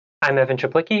I'm Evan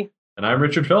Czaplicki. And I'm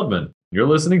Richard Feldman. You're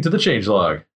listening to the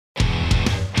Changelog.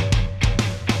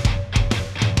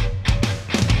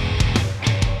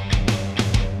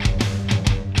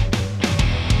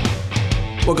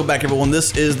 Welcome back, everyone.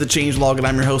 This is the Changelog, and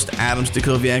I'm your host, Adam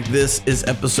Stacoviak. This is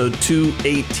episode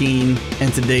 218,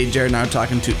 and today Jared and I are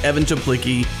talking to Evan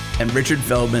Czaplicki and Richard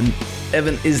Feldman.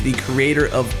 Evan is the creator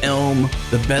of Elm,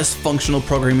 the best functional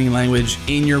programming language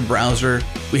in your browser.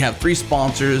 We have three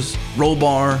sponsors: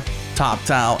 Rollbar,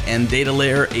 TopTal, and Data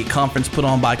Layer, a conference put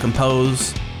on by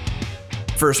Compose.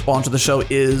 First sponsor of the show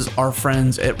is our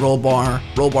friends at Rollbar.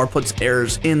 Rollbar puts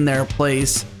errors in their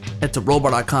place. Head to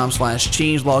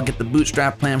rollbar.com/changelog. Get the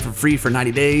Bootstrap plan for free for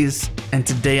 90 days. And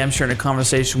today I'm sharing a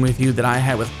conversation with you that I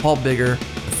had with Paul Bigger,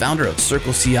 the founder of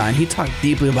Circle CI, and he talked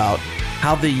deeply about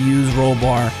how they use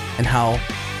Rollbar and how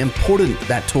important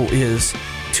that tool is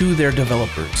to their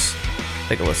developers.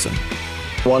 Take a listen.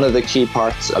 One of the key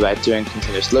parts about doing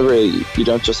continuous delivery, you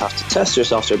don't just have to test your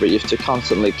software, but you have to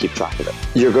constantly keep track of it.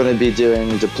 You're going to be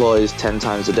doing deploys 10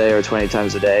 times a day or 20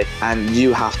 times a day, and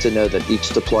you have to know that each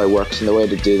deploy works, and the way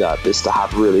to do that is to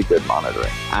have really good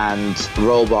monitoring. And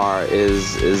Rollbar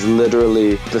is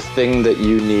literally the thing that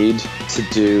you need to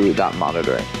do that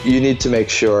monitoring. You need to make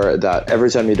sure that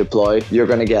every time you deploy, you're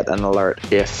going to get an alert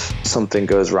if something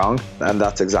goes wrong, and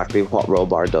that's exactly what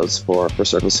Rollbar does for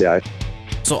Circle CI.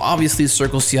 So obviously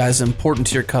Circle CI is important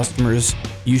to your customers.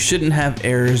 You shouldn't have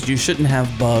errors, you shouldn't have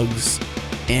bugs,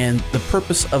 and the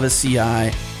purpose of a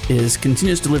CI is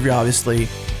continuous delivery, obviously,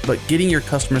 but getting your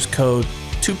customers' code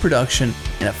to production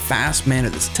in a fast manner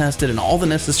that's tested and all the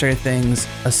necessary things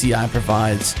a CI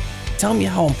provides. Tell me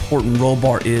how important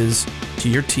Rollbar is to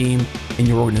your team and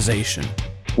your organization.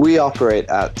 We operate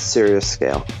at serious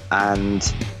scale,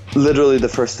 and literally the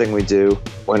first thing we do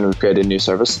when we create a new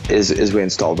service is we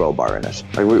install Rollbar in it.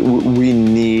 Like we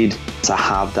need to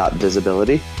have that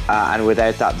visibility, and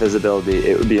without that visibility,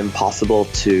 it would be impossible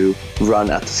to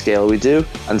run at the scale we do,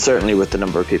 and certainly with the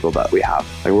number of people that we have.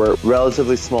 Like we're a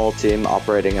relatively small team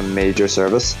operating a major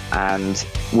service, and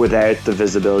without the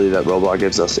visibility that Rollbar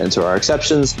gives us into our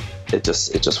exceptions, it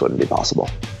just wouldn't be possible.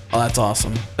 Oh, that's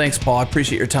awesome. Thanks, Paul. I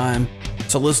appreciate your time.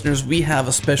 So listeners, we have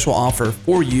a special offer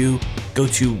for you. Go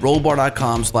to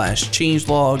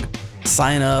rollbar.com/changelog,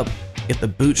 sign up, get the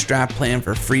Bootstrap plan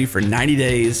for free for 90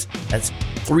 days. That's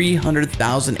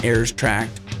 300,000 errors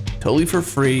tracked, totally for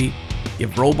free.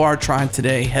 Give Rollbar a try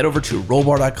today. Head over to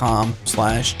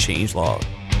rollbar.com/changelog.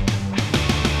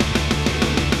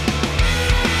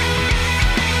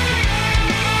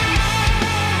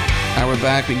 All right, we're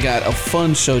back. We got a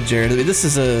fun show, Jared. This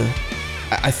is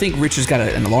I think Richard's got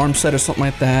an alarm set or something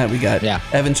like that. We got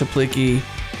Evan Czaplicki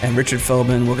and Richard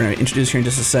Feldman. We're going to introduce here in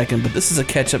just a second, but this is a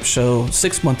catch-up show.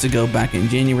 6 months ago, back in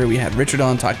January, we had Richard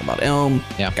on talking about Elm.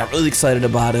 Yeah. Got really excited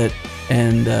about it,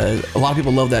 and a lot of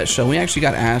people love that show. We actually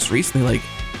got asked recently, like,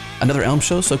 another Elm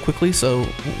show so quickly, so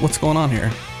what's going on here?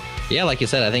 Yeah, like you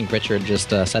said, I think Richard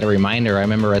just set a reminder. I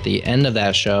remember at the end of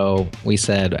that show, we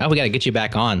said, we got to get you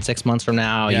back on 6 months from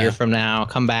now, a year from now,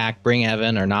 come back, bring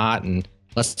Evan or not, and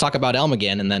let's talk about Elm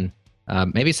again. And then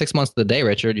maybe 6 months to the day,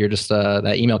 Richard, you're just,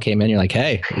 that email came in, you're like,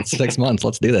 hey, it's 6 months,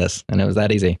 let's do this. And it was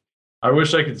that easy. I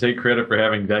wish I could take credit for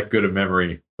having that good a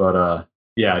memory, but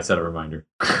yeah, I set a reminder.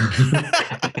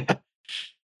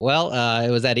 Well,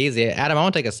 it was that easy. Adam, I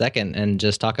want to take a second and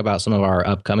just talk about some of our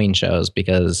upcoming shows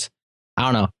because, I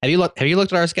don't know, have you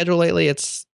looked at our schedule lately?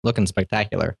 It's looking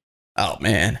spectacular. Oh,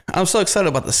 man. I'm so excited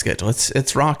about the schedule.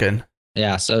 It's rocking.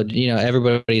 Yeah, so,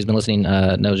 everybody who's been listening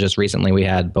knows just recently we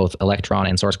had both Electron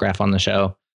and SourceGraph on the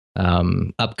show.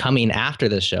 Upcoming after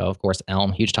this show, of course,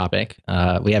 Elm, huge topic.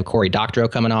 We have Corey Doctorow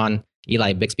coming on,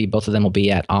 Eli Bixby, both of them will be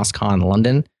at OSCON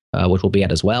London, which we'll be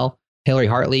at as well. Hillary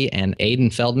Hartley and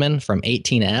Aiden Feldman from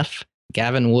 18F,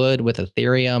 Gavin Wood with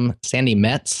Ethereum, Sandy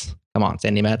Metz, come on,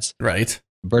 Sandy Metz. Right.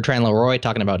 Bertrand Leroy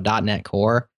talking about .NET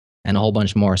Core, and a whole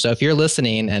bunch more. So if you're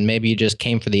listening and maybe you just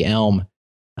came for the Elm,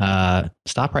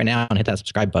 stop right now and hit that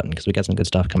subscribe button because we got some good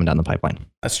stuff coming down the pipeline.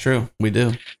 That's true. We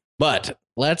do. But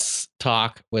let's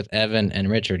talk with Evan and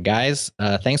Richard. Guys,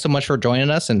 thanks so much for joining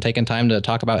us and taking time to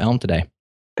talk about Elm today.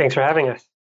 Thanks for having us.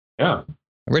 Yeah.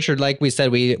 Richard, like we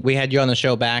said, we had you on the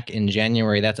show back in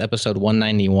January. That's episode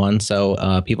 191.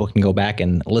 So people can go back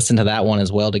and listen to that one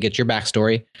as well to get your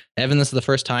backstory. Evan, this is the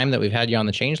first time that we've had you on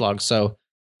the Changelog. So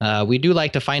we do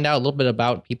like to find out a little bit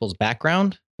about people's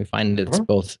background. We find it's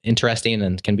both interesting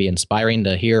and can be inspiring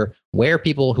to hear where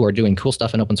people who are doing cool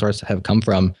stuff in open source have come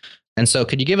from. And so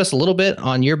could you give us a little bit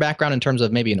on your background in terms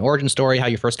of maybe an origin story, how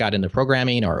you first got into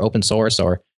programming or open source,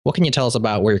 or what can you tell us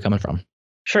about where you're coming from?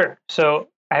 Sure. So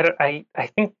I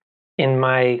think, in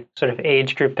my sort of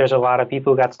age group, there's a lot of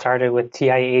people who got started with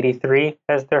TI-83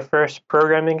 as their first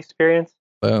programming experience.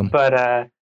 Boom. But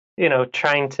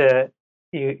trying to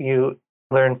you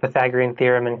learn Pythagorean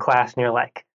theorem in class, and you're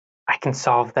like, I can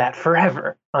solve that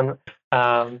forever.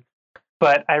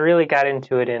 But I really got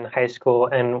into it in high school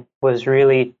and was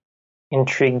really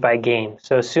intrigued by games.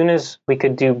 So as soon as we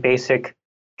could do basic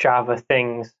Java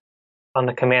things on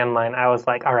the command line, I was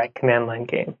like, all right, command line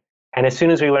game. And as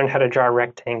soon as we learned how to draw a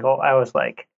rectangle, I was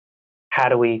like, how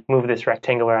do we move this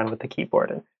rectangle around with the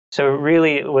keyboard? And so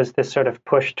really it was this sort of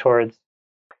push towards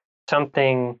some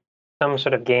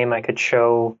sort of game I could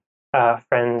show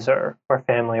friends or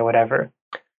family or whatever.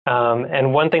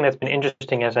 And one thing that's been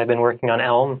interesting as I've been working on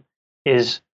Elm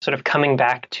is sort of coming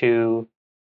back to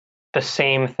the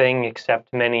same thing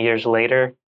except many years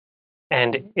later.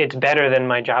 And it's better than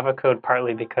my Java code,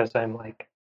 partly because I'm like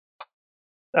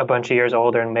a bunch of years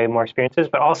older and made more experiences,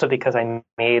 but also because I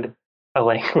made a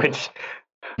language.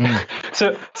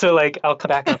 So like I'll come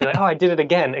back and be like, oh, I did it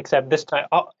again, except this time,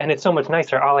 and it's so much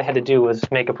nicer. All I had to do was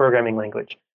make a programming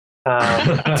language.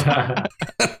 No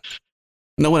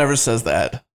one ever says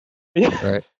that. Yeah,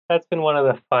 Right. That's been one of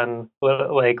the fun,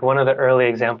 like one of the early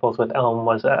examples with Elm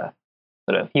was a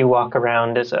sort of you walk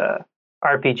around as a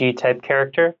RPG type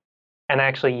character, and I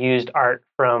actually used art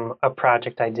from a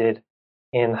project I did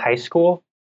in high school.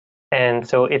 And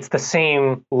so it's the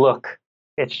same look.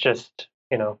 It's just,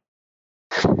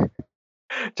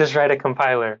 just write a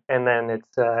compiler, and then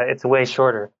it's way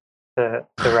shorter to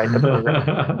write the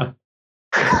program.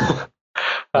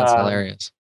 That's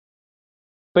hilarious.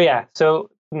 But yeah, so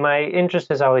my interest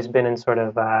has always been in sort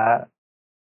of not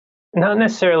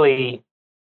necessarily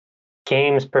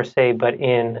games per se, but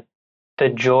in the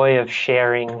joy of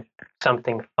sharing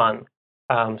something fun.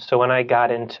 So when I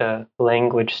got into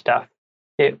language stuff,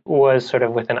 it was sort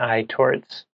of with an eye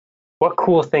towards what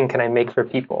cool thing can I make for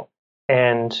people.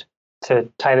 And to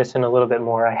tie this in a little bit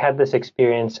more, I had this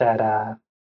experience at a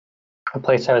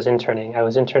place I was interning. I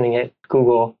was interning at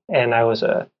Google, and I was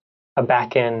a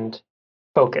back-end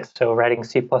focus, so writing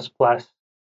C++,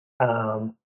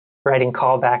 writing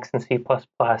callbacks in C++,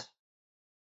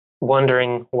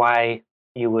 wondering why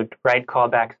you would write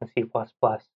callbacks in C++.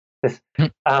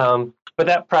 But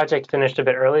that project finished a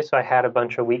bit early, so I had a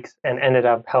bunch of weeks and ended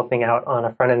up helping out on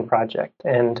a front-end project.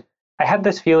 And I had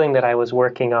this feeling that I was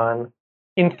working on,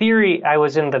 in theory, I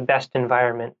was in the best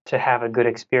environment to have a good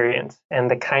experience, and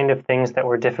the kind of things that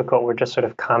were difficult were just sort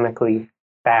of comically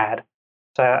bad.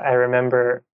 So I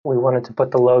remember we wanted to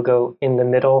put the logo in the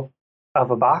middle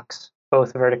of a box,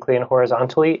 both vertically and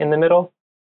horizontally in the middle.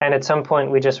 And at some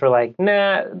point we just were like,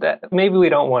 nah, maybe we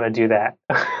don't want to do that.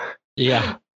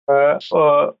 Yeah.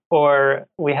 Or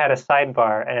we had a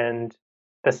sidebar, and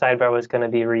the sidebar was going to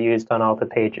be reused on all the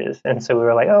pages. And so we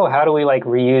were like, oh, how do we like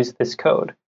reuse this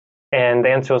code? And the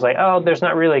answer was like, oh, there's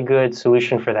not really a good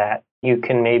solution for that. You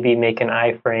can maybe make an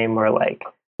iframe, or like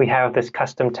we have this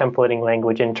custom templating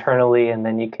language internally, and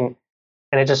then you can,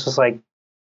 and it just was like,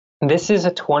 this is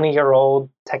a 20-year-old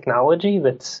technology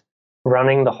that's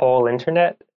running the whole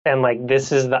internet. And like,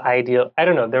 this is the ideal, I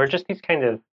don't know, there were just these kind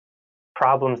of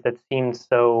problems that seemed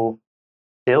so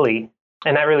silly.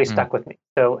 And that really stuck with me.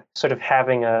 So sort of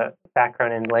having a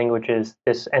background in languages,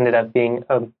 this ended up being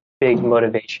a big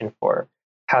motivation for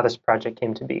how this project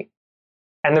came to be.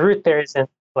 And the root there isn't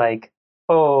like,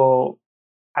 oh,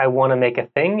 I want to make a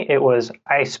thing. It was,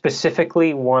 I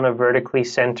specifically want to vertically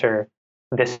center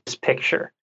this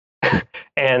picture.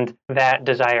 And that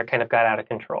desire kind of got out of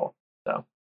control.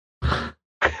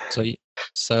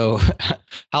 So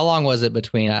how long was it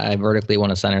between I vertically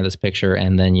want to center this picture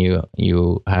and then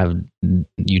you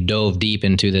dove deep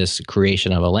into this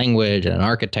creation of a language and an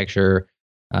architecture?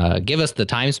 Give us the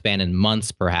time span in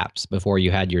months, perhaps, before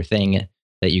you had your thing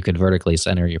that you could vertically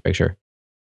center your picture.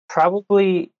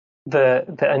 Probably the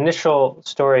initial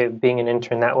story of being an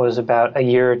intern, that was about a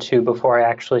year or two before I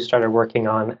actually started working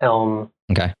on Elm.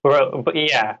 Okay.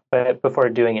 But before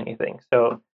doing anything.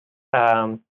 So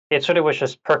it sort of was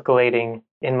just percolating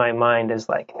in my mind as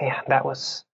like, man, that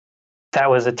was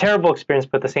a terrible experience,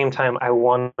 but at the same time, I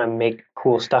want to make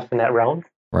cool stuff in that realm.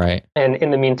 Right. And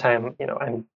in the meantime,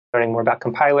 I'm learning more about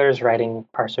compilers, writing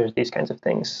parsers, these kinds of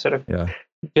things, sort of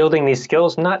building these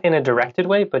skills, not in a directed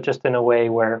way, but just in a way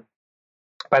where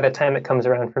by the time it comes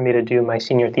around for me to do my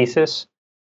senior thesis,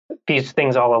 these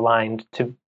things all aligned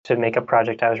to make a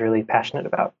project I was really passionate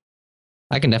about.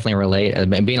 I can definitely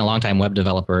relate. Being a longtime web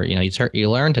developer, you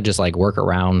learn to just like work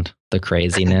around the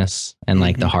craziness and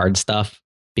like the hard stuff,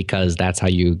 because that's how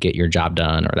you get your job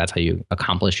done, or that's how you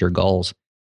accomplish your goals.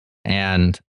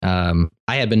 And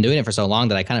I had been doing it for so long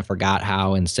that I kind of forgot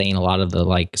how insane a lot of the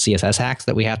like CSS hacks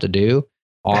that we have to do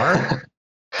are.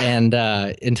 And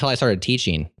until I started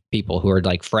teaching people who are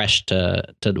like fresh to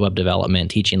web development,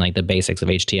 teaching like the basics of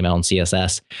HTML and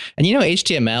CSS. And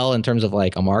HTML in terms of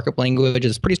like a markup language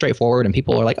is pretty straightforward, and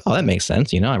people are like, oh, that makes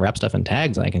sense. I wrap stuff in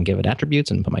tags and I can give it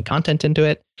attributes and put my content into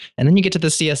it. And then you get to the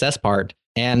CSS part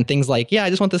and things like, yeah, I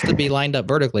just want this to be lined up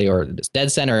vertically or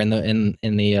dead center in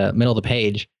the middle of the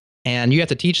page. And you have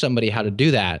to teach somebody how to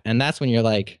do that. And that's when you're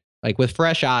like with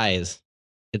fresh eyes,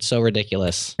 it's so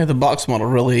ridiculous. Yeah, the box model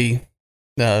really,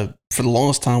 for the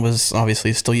longest time, was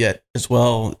obviously still yet as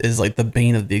well, is like the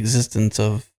bane of the existence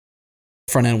of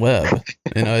front end web.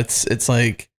 It's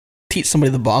like teach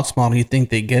somebody the box model, you think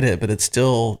they get it, but it's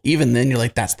still, even then you're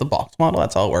like, that's the box model,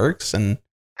 that's how it works, and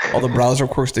all the browser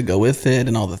quirks to go with it,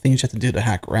 and all the things you have to do to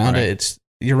hack around it.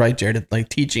 You're right, Jared. Like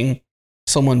teaching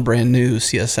someone brand new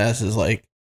CSS is like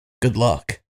good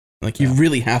luck. Like you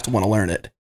really have to want to learn it.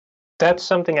 That's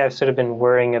something I've sort of been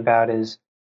worrying about, is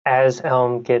as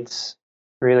Elm gets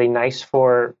really nice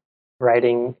for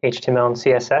writing HTML and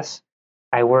CSS,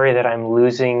 I worry that I'm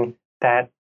losing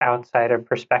that outsider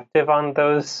perspective on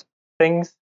those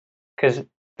things. Because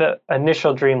the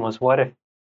initial dream was, what if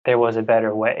there was a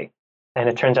better way? And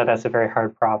it turns out that's a very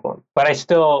hard problem. But I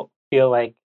still feel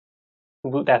like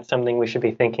that's something we should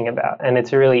be thinking about. And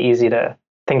it's really easy to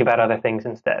think about other things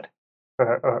instead,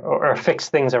 or fix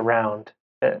things around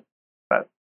it. But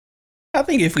I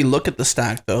think if we look at the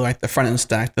stack, though, like the front end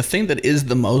stack, the thing that is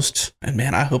the most, and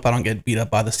man, I hope I don't get beat up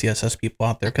by the CSS people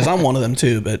out there, because I'm one of them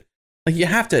too, but like you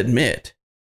have to admit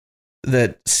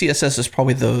that CSS is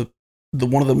probably the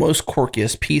one of the most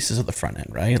quirkiest pieces of the front end,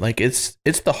 right? Like it's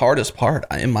the hardest part,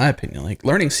 in my opinion. Like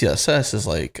learning CSS is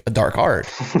like a dark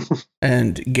art,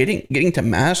 and getting to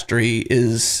mastery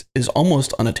is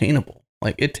almost unattainable.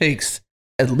 Like it takes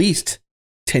at least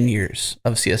 10 years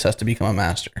of CSS to become a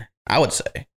master, I would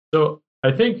say. So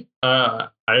I think I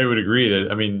would agree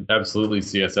that, absolutely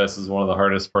CSS is one of the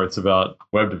hardest parts about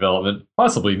web development,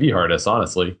 possibly the hardest,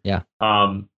 honestly. Yeah.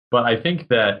 But I think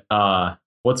that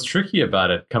what's tricky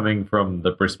about it, coming from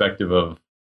the perspective of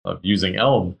using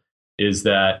Elm, is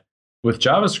that with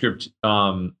JavaScript,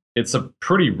 it's a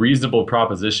pretty reasonable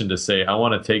proposition to say, I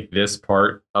want to take this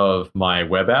part of my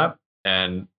web app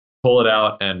and pull it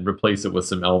out and replace it with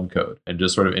some Elm code and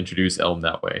just sort of introduce Elm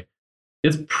that way.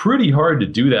 It's pretty hard to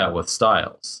do that with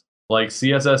styles. Like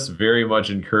CSS very much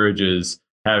encourages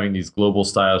having these global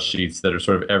style sheets that are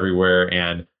sort of everywhere.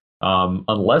 And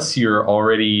unless you're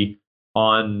already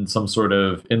on some sort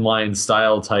of inline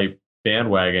style type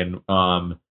bandwagon,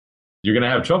 you're going to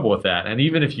have trouble with that. And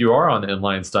even if you are on the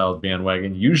inline style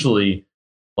bandwagon, usually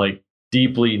like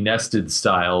deeply nested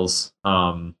styles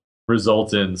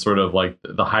result in sort of like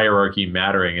the hierarchy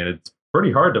mattering. And it's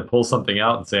pretty hard to pull something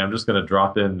out and say, I'm just going to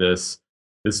drop in this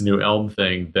new Elm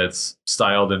thing that's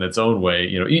styled in its own way.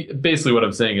 Basically what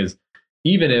I'm saying is,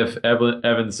 even if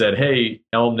Evan said, hey,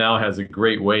 Elm now has a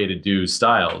great way to do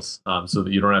styles so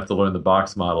that you don't have to learn the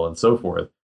box model and so forth,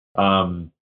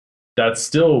 that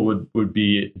still would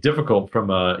be difficult from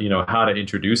a how to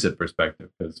introduce it perspective.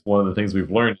 Because one of the things we've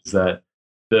learned is that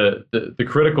the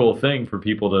critical thing for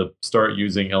people to start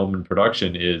using Elm in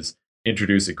production is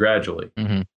introduce it gradually.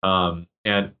 Mm-hmm.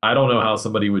 And I don't know how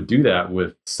somebody would do that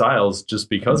with styles just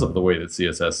because of the way that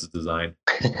CSS is designed.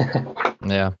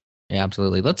 Yeah,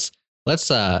 absolutely. Let's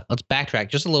backtrack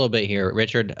just a little bit here,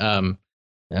 Richard,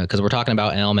 because we're talking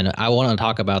about Elm, and I want to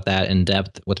talk about that in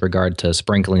depth with regard to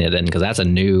sprinkling it in, because that's a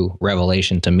new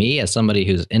revelation to me as somebody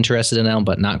who's interested in Elm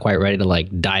but not quite ready to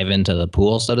like dive into the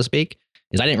pool, so to speak.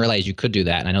 Is I didn't realize you could do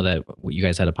that, and I know that you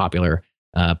guys had a popular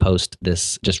post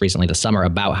this just recently this summer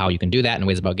about how you can do that and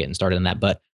ways about getting started in that.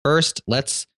 But first,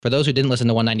 for those who didn't listen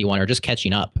to 191 or just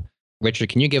catching up, Richard,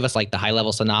 can you give us like the high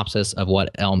level synopsis of what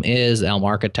Elm is, Elm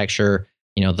architecture,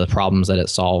 the problems that it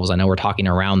solves? I know we're talking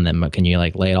around them, but can you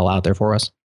like lay it all out there for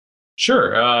us?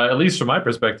 Sure. At least from my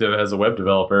perspective as a web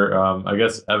developer, I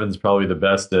guess Evan's probably the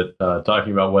best at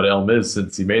talking about what Elm is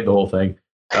since he made the whole thing.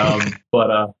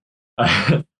 But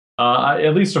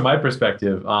at least from my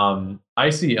perspective, I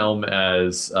see Elm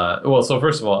as, so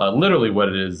first of all, literally what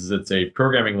it is it's a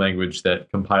programming language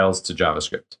that compiles to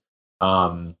JavaScript.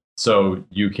 So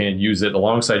you can use it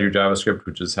alongside your JavaScript,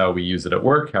 which is how we use it at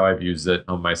work, how I've used it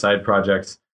on my side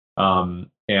projects. And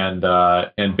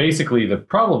basically the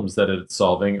problems that it's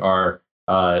solving are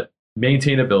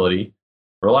maintainability,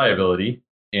 reliability,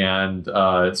 and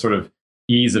sort of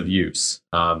ease of use.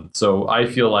 So I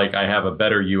feel like I have a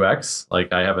better UX,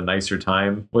 like I have a nicer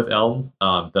time with Elm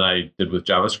than I did with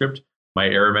JavaScript. my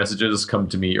error messages come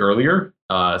to me earlier.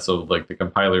 So like the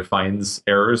compiler finds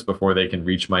errors before they can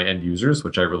reach my end users,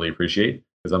 which I really appreciate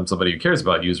because I'm somebody who cares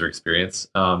about user experience.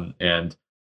 And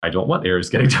I don't want errors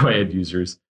getting to my end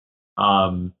users.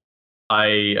 I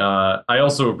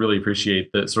also really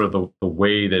appreciate the sort of the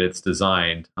way that it's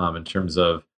designed in terms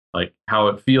of like how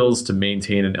it feels to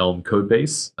maintain an Elm code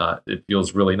base. It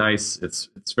feels really nice. It's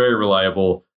very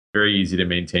reliable, very easy to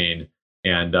maintain,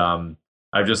 and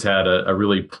I've just had a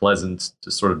really pleasant,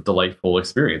 sort of delightful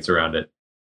experience around it.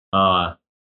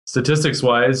 Statistics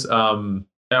wise,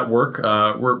 at work,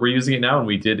 we're using it now, and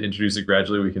we did introduce it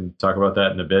gradually. We can talk about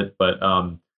that in a bit, but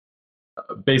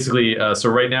basically, so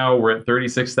right now we're at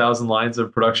 36,000 lines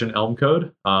of production Elm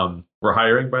code. We're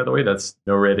hiring, by the way. That's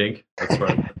NoRedInk. That's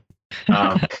right.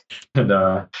 And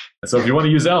so if you want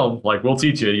to use Elm, like we'll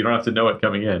teach you. You don't have to know it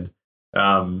coming in.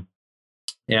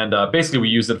 And basically, we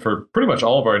use it for pretty much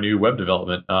all of our new web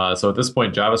development. So at this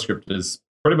point, JavaScript is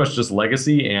pretty much just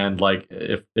legacy. And like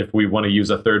if we want to use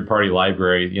a third-party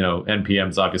library, npm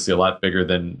is obviously a lot bigger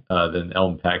than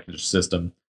Elm package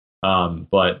system.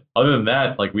 But other than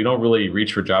that, like we don't really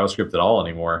reach for JavaScript at all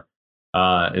anymore.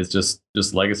 It's just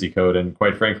legacy code. And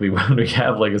quite frankly, when we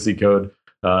have legacy code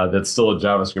that's still in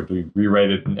JavaScript, we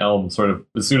rewrite it in Elm sort of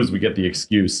as soon as we get the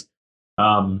excuse.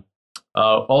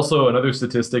 Also, another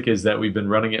statistic is that we've been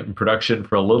running it in production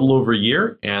for a little over a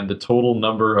year, and the total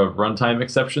number of runtime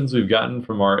exceptions we've gotten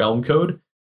from our Elm code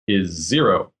is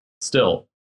 0 still.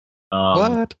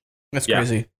 What? That's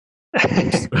crazy.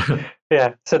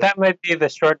 Yeah, so that might be the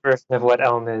short version of what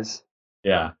Elm is.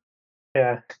 Yeah.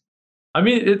 Yeah. I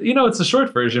mean, it's a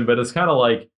short version, but it's kind of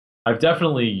like I've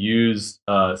definitely used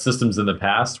systems in the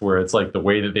past where it's like the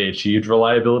way that they achieved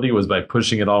reliability was by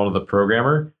pushing it all to the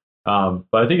programmer. But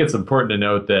I think it's important to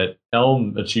note that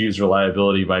Elm achieves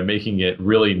reliability by making it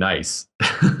really nice,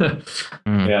 and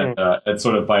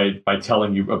sort of by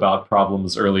telling you about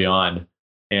problems early on,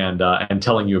 and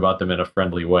telling you about them in a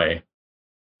friendly way.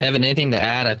 Evan, anything to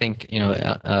add? I think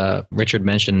Richard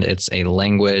mentioned it's a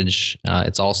language.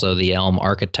 It's also the Elm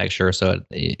architecture, so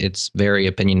it's very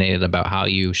opinionated about how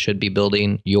you should be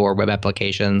building your web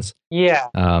applications. Yeah.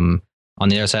 On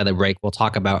the other side of the break, we'll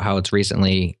talk about how it's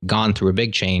recently gone through a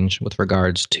big change with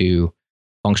regards to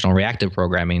functional reactive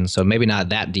programming. So maybe not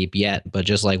that deep yet, but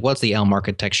just like what's the Elm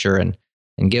architecture, and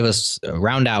give us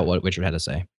round out what Richard had to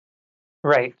say.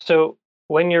 Right. So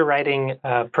when you're writing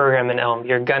a program in Elm,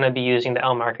 you're going to be using the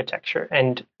Elm architecture.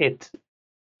 And it's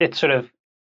sort of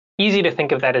easy to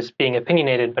think of that as being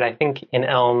opinionated, but I think in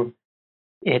Elm,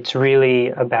 it's really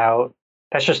about,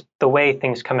 that's just the way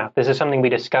things come out. This is something we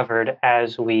discovered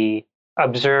as we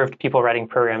observed people writing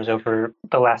programs over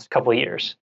the last couple of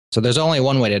years. So there's only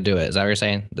one way to do it. Is that what you're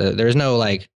saying? There's no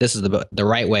like, this is the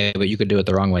right way, but you could do it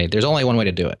the wrong way. There's only one way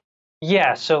to do it.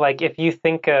 Yeah. So like if you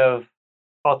think of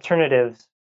alternatives,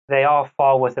 they all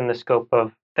fall within the scope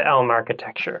of the Elm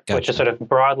architecture, Gotcha. Which is sort of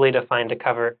broadly defined to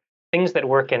cover things that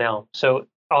work in Elm. So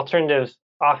alternatives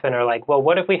often are like, well,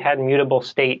 what if we had mutable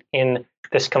state in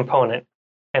this component?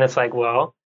 And it's like,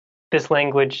 well, this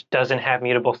language doesn't have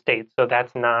mutable state, so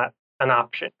that's not an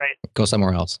option, right? Go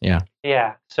somewhere else. Yeah.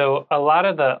 Yeah. So a lot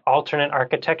of the alternate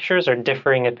architectures or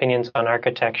differing opinions on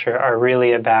architecture are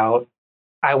really about,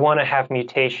 I want to have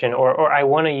mutation or I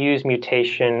want to use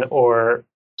mutation or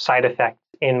side effects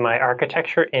in my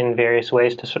architecture in various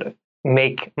ways to sort of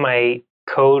make my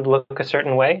code look a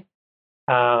certain way.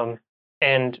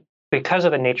 And because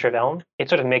of the nature of Elm, it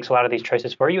sort of makes a lot of these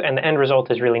choices for you, and the end result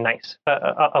is really nice.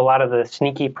 A lot of the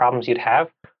sneaky problems you'd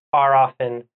have are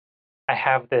often, I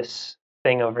have this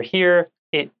thing over here,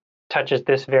 it touches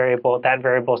this variable, that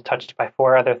variable is touched by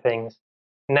 4 other things.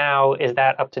 Now, is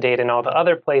that up to date in all the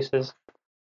other places?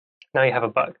 Now you have a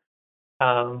bug.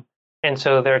 And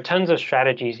so there are tons of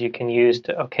strategies you can use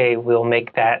to, okay, we'll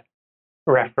make that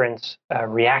reference a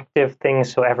reactive thing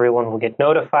so everyone will get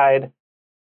notified.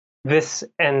 This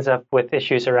ends up with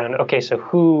issues around, okay,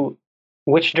 so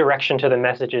which direction do the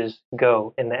messages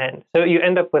go in the end? So you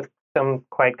end up with some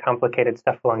quite complicated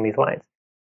stuff along these lines.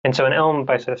 And so in Elm,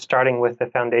 by sort of starting with the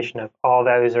foundation of all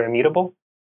values are immutable,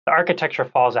 the architecture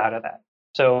falls out of that.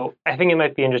 So I think it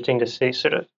might be interesting to see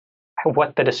sort of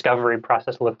what the discovery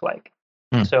process looked like.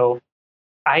 So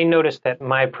I noticed that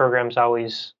my programs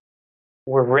always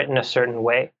were written a certain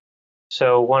way.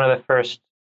 So one of the first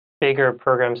bigger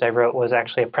programs I wrote was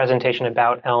actually a presentation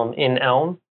about Elm in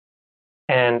Elm.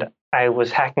 And I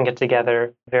was hacking it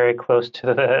together very close to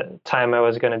the time I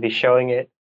was going to be showing it.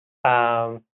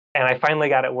 And I finally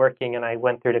got it working, and I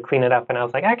went through to clean it up. And I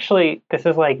was like, actually, this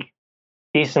is like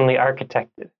decently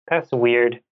architected. That's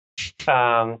weird.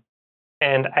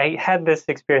 And I had this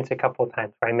experience a couple of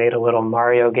times where I made a little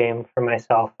Mario game for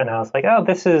myself, and I was like, oh,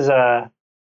 this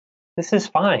is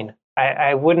fine.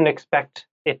 I wouldn't expect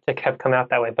it to have come out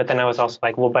that way. But then I was also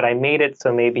like, well, but I made it,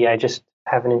 so maybe I just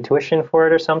have an intuition for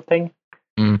it or something.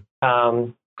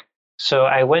 So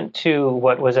I went to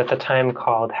what was at the time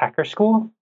called Hacker School,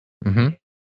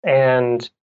 and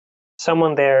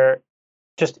someone there,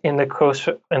 just in the course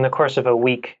of a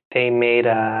week, they made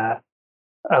a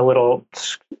little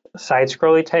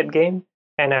side-scrolly type game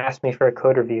and asked me for a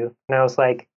code review. And I was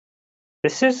like,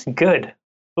 this is good.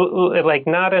 Like,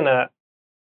 not in a,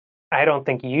 I don't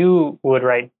think you would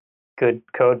write good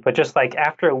code, but just like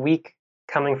after a week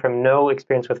coming from no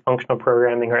experience with functional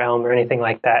programming or Elm or anything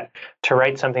like that, to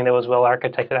write something that was well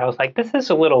architected, I was like, this is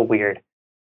a little weird.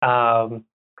 And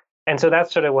so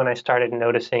that's sort of when I started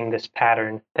noticing this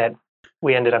pattern that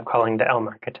we ended up calling the Elm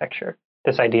architecture.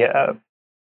 This idea of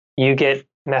you get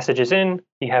messages in,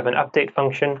 you have an update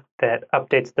function that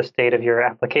updates the state of your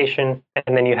application,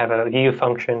 and then you have a view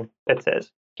function that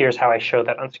says, here's how I show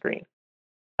that on screen.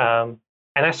 And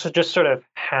that's just sort of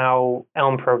how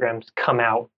Elm programs come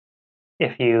out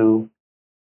if you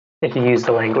use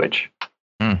the language.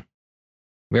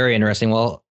 Very interesting.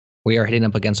 Well, we are hitting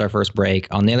up against our first break.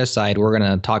 On the other side, we're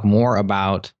going to talk more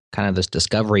about kind of this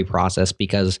discovery process,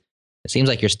 because it seems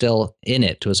like you're still in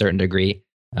it to a certain degree.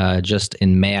 Just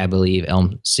in May, I believe,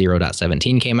 Elm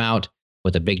 0.17 came out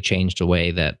with a big change to the way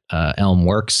that Elm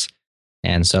works.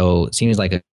 And so it seems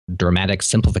like a dramatic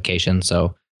simplification.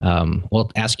 So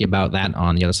we'll ask you about that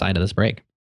on the other side of this break.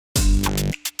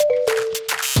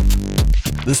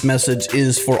 This message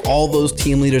is for all those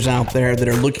team leaders out there that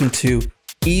are looking to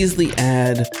easily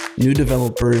add new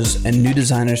developers and new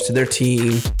designers to their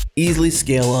team, easily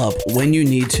scale up when you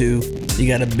need to. You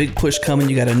got a big push coming,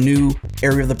 you got a new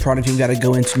area of the product you've got to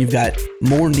go into, and you've got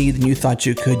more need than you thought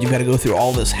you could. You've got to go through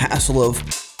all this hassle of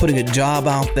putting a job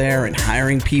out there and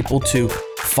hiring people to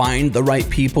find the right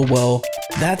people. Well,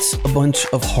 that's a bunch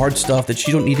of hard stuff that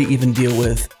you don't need to even deal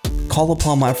with. Call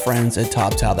upon my friends at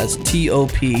TopTal. That's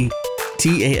TopTal.com.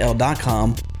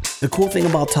 The cool thing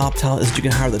about TopTal is you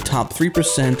can hire the top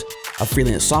 3% of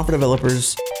freelance software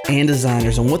developers and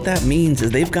designers. And what that means is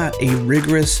they've got a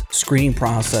rigorous screening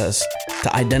process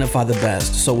to identify the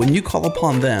best. So when you call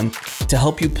upon them to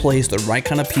help you place the right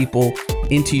kind of people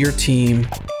into your team,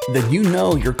 then you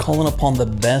know you're calling upon the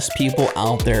best people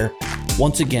out there.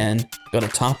 Once again, go to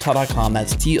TopTal.com.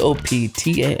 That's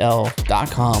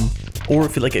TopTal.com. Or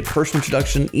if you'd like a personal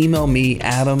introduction, email me,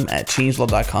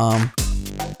 adam@changelog.com.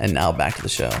 And now back to the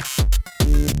show.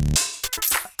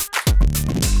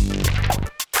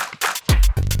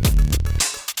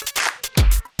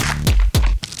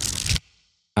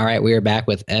 All right, we are back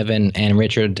with Evan and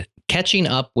Richard, catching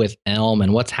up with Elm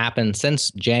and what's happened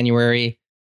since January.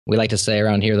 We like to say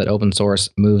around here that open source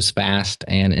moves fast,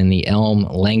 and in the Elm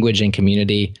language and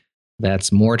community,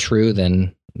 that's more true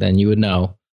than you would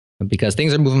know, because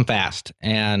things are moving fast.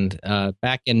 And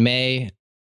back in May,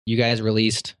 you guys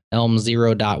released Elm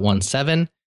 0.17,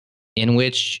 in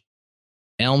which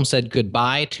Elm said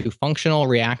goodbye to functional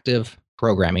reactive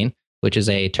programming, which is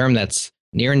a term that's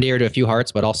near and dear to a few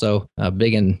hearts, but also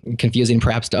big and confusing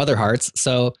perhaps to other hearts.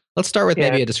 So let's start with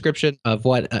maybe a description of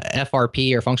what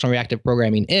FRP or functional reactive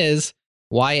programming is,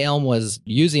 why Elm was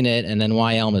using it, and then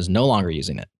why Elm is no longer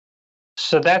using it.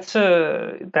 So that's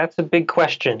a big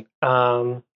question.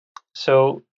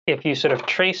 So if you sort of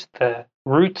trace the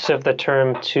roots of the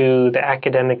term to the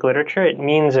academic literature, it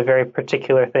means a very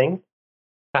particular thing.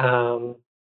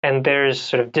 And there's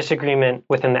sort of disagreement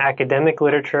within the academic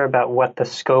literature about what the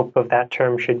scope of that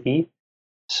term should be.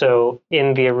 So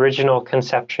in the original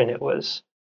conception, it was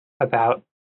about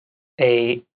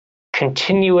a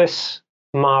continuous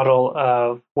model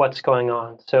of what's going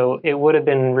on. So it would have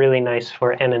been really nice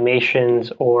for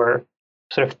animations or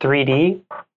sort of 3D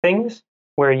things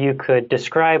where you could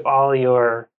describe all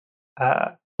your,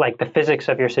 like the physics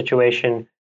of your situation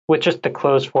with just the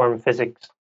closed form physics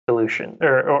solution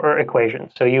or equation.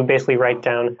 So you basically write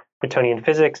down Newtonian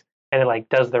physics and it like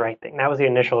does the right thing. That was the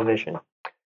initial vision.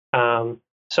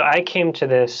 So I came to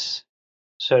this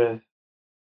sort of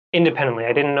independently.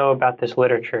 I didn't know about this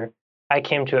literature. I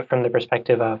came to it from the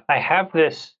perspective of, I have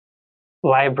this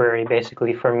library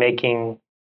basically for making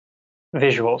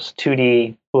visuals,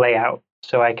 2D layout.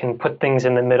 So I can put things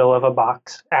in the middle of a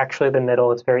box. Actually, the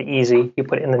middle, it's very easy. You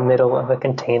put it in the middle of a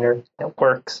container, it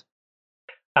works.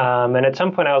 And at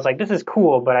some point I was like, this is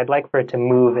cool, but I'd like for it to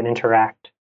move and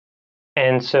interact.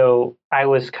 And so I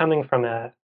was coming from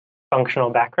a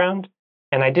functional background,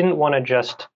 and I didn't want to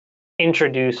just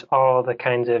introduce all the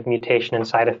kinds of mutation and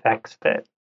side effects that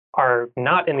are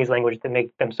not in these languages that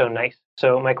make them so nice.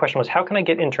 So my question was, how can I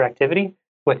get interactivity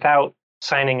without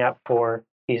signing up for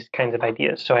these kinds of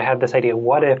ideas? So I had this idea,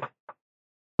 what if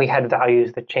we had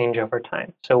values that change over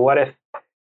time? So what if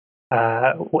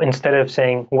instead of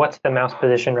saying, what's the mouse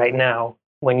position right now,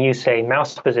 when you say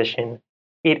mouse position,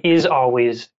 it is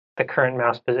always the current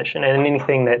mouse position, and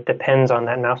anything that depends on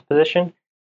that mouse position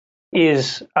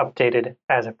is updated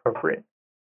as appropriate.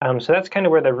 So that's kind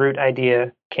of where the root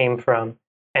idea came from.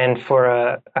 And for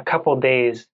a couple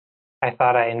days, I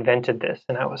thought I invented this,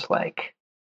 and I was like,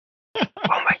 oh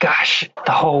my gosh,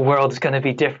 the whole world's going to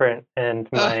be different. And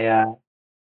I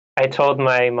told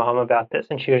my mom about this,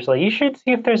 and she was like, you should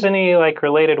see if there's any like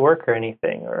related work or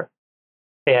anything.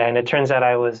 And it turns out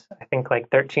I was, I think,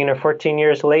 like 13 or 14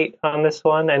 years late on this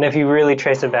one. And if you really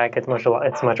trace it back, it's much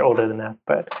older than that.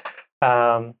 But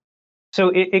so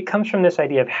it comes from this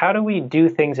idea of how do we do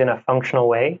things in a functional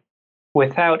way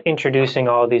without introducing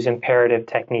all these imperative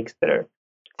techniques that are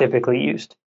typically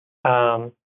used.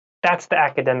 That's the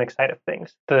academic side of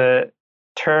things. The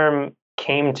term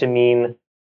came to mean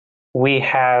we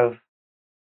have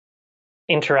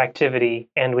interactivity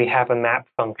and we have a map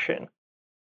function.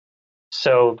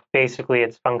 So basically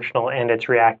it's functional and it's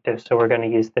reactive, so we're going to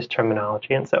use this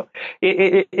terminology. And so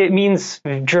it means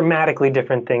dramatically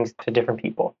different things to different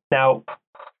people. Now,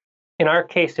 in our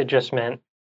case, it just meant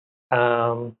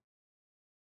updates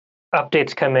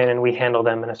come in and we handle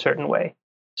them in a certain way.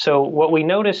 So what we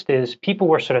noticed is people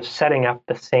were sort of setting up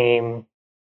the same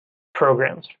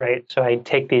programs, right? So I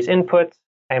take these inputs,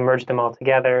 I merge them all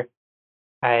together,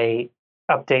 I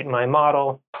update my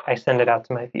model, I send it out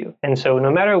to my view. And so no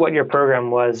matter what your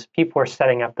program was, people were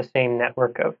setting up the same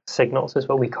network of signals, is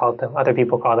what we called them. Other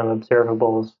people call them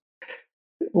observables,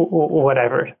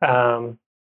 whatever.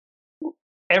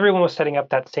 Everyone was setting up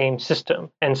that same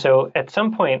system. And so at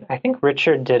some point, I think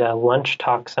Richard did a lunch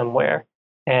talk somewhere,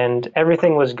 and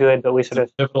everything was good, but we sort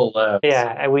of...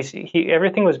 Yeah,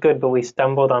 everything was good, but we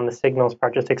stumbled on the signals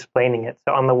part, just explaining it.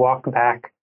 So on the walk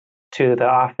back to the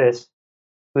office,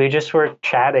 we just were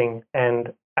chatting,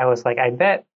 and I was like, I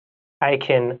bet I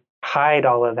can hide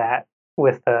all of that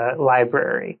with a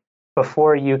library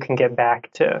before you can get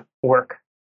back to work.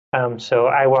 So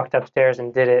I walked upstairs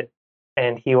and did it,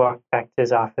 and he walked back to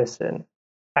his office, and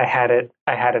I had it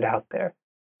out there.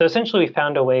 So essentially, we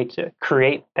found a way to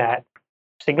create that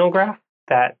signal graph,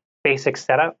 that basic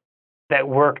setup that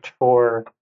worked for,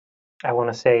 I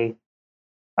want to say,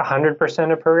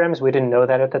 100% of programs. We didn't know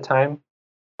that at the time.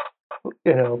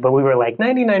 But we were like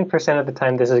 99% of the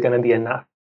time this is going to be enough.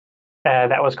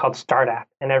 That was called Start App,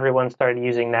 and everyone started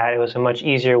using that. It was a much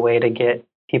easier way to get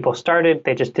people started.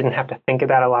 They just didn't have to think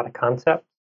about a lot of concepts.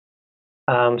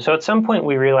 So at some point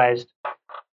we realized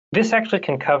this actually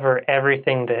can cover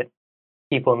everything that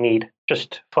people need,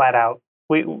 just flat out.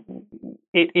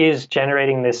 It is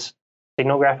generating this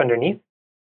signal graph underneath,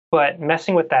 but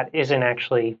messing with that isn't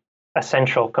actually a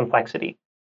central complexity.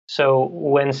 So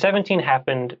when 17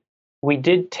 happened, we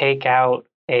did take out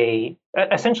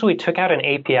essentially took out an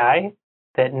API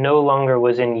that no longer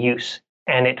was in use,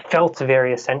 and it felt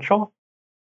very essential.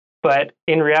 But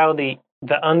in reality,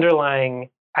 the underlying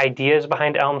ideas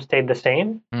behind Elm stayed the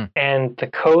same, and the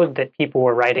code that people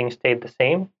were writing stayed the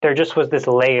same. There just was this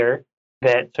layer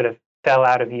that sort of fell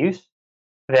out of use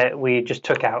that we just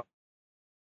took out.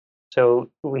 So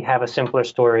we have a simpler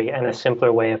story and a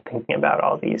simpler way of thinking about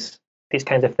all these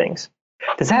kinds of things.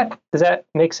 Does that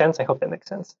make sense? I hope that makes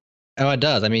sense. Oh, it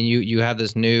does. I mean, you have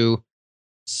this new,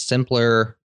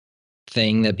 simpler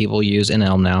thing that people use in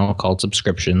Elm now called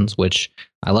subscriptions, which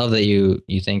I love that you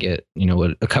think it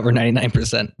would cover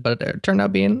 99%, but it turned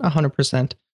out being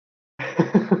 100%.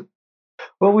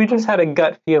 Well, we just had a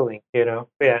gut feeling,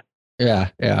 Yeah.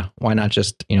 Yeah. Why not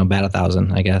just bat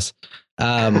 1,000? I guess.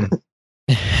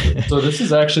 So this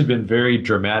has actually been very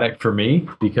dramatic for me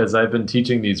because I've been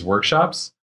teaching these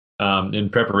workshops in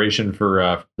preparation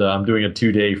for I'm doing a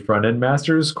 2-day front-end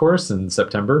master's course in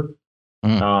September.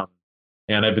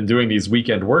 And I've been doing these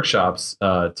weekend workshops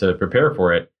to prepare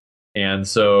for it. And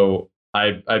so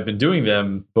I've been doing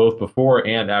them both before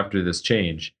and after this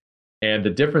change. And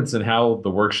the difference in how the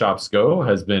workshops go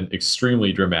has been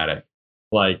extremely dramatic.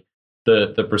 Like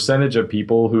the percentage of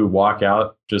people who walk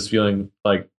out just feeling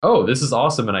like, oh, this is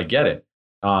awesome and I get it,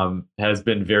 has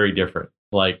been very different.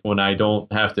 Like when I don't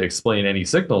have to explain any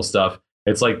signal stuff,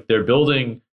 it's like they're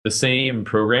building the same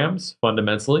programs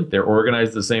fundamentally. They're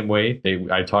organized the same way.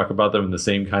 I talk about them in the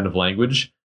same kind of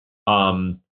language.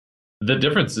 The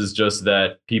difference is just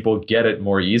that people get it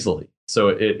more easily. So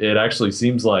it actually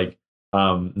seems like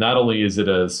not only is it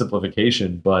a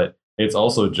simplification, but it's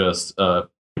also just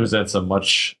presents a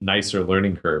much nicer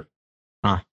learning curve.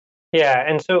 Yeah,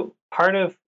 and so part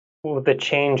of the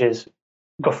change is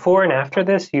before and after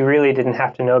this, you really didn't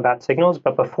have to know about signals,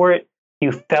 but before it,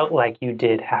 you felt like you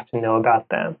did have to know about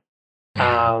them.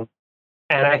 And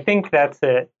I think that's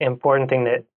an important thing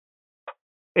that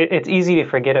it's easy to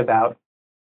forget about,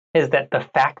 is that the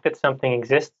fact that something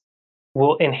exists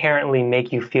will inherently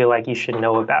make you feel like you should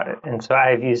know about it. And so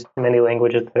I've used many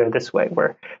languages that are this way,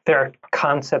 where there are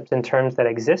concepts and terms that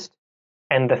exist,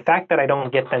 and the fact that I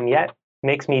don't get them yet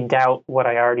makes me doubt what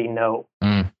I already know.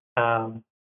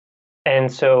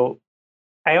 And so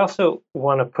I also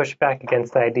want to push back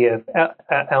against the idea of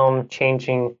Elm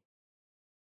changing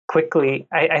quickly.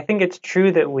 I think it's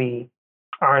true that we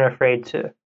aren't afraid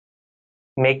to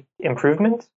make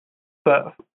improvements,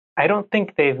 but I don't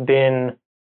think they've been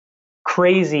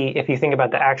crazy if you think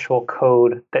about the actual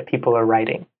code that people are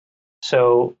writing.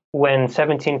 So when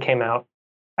 17 came out,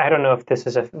 I don't know if this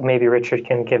is maybe Richard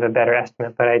can give a better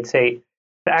estimate, but I'd say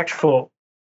the actual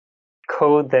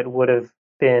code that would have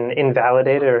been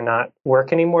invalidated or not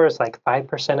work anymore is like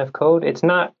 5% of code. It's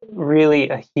not really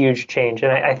a huge change.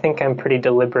 And I think I'm pretty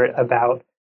deliberate about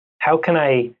how can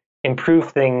I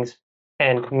improve things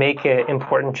and make an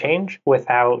important change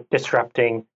without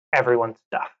disrupting everyone's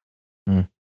stuff.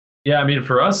 Yeah, I mean,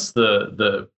 for us,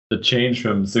 the change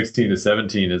from 16 to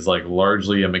 17 is like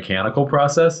largely a mechanical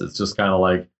process. It's just kind of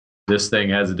like, this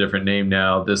thing has a different name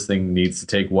now. This thing needs to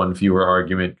take one fewer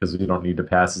argument because we don't need to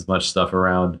pass as much stuff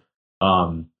around.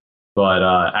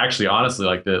 But actually, honestly,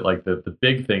 like the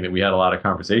big thing that we had a lot of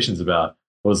conversations about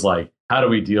was like, how do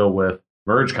we deal with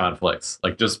merge conflicts?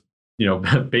 Like just,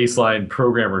 baseline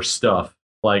programmer stuff.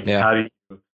 Like how do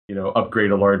you upgrade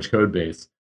a large code base?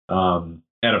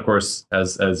 And of course,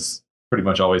 as pretty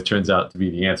much always turns out to be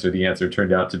the answer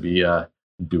turned out to be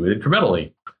do it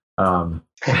incrementally.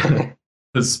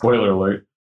 Spoiler alert.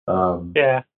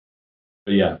 Yeah.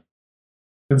 But yeah,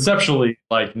 conceptually,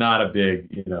 like not a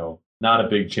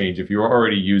big change if you're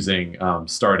already using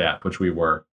Start app, which we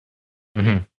were.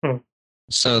 Mm-hmm.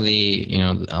 So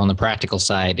on the practical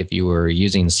side, if you were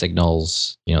using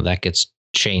Signals, that gets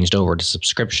changed over to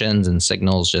subscriptions, and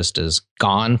Signals just is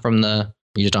gone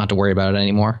you just don't have to worry about it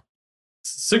anymore.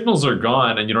 Signals are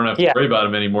gone and you don't have to worry about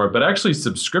them anymore, but actually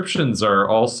subscriptions are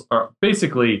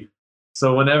basically,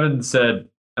 so when Evan said,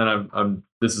 and I'm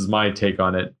this is my take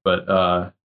on it,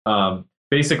 but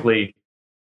basically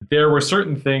there were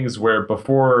certain things where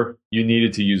before you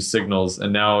needed to use Signals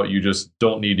and now you just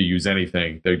don't need to use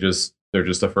anything. They're just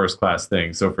a first class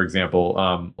thing. So for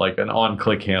example, like an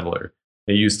on-click handler,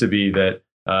 it used to be that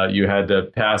you had to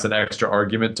pass an extra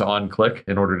argument to on-click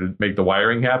in order to make the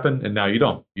wiring happen, and now you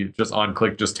don't. You just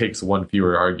on-click just takes one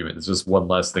fewer argument. It's just one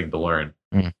less thing to learn,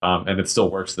 and it still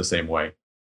works the same way.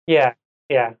 Yeah.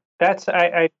 That's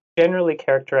I generally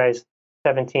characterize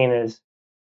 17 as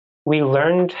we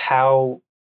learned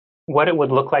what it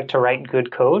would look like to write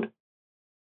good code,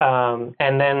 and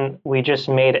then we just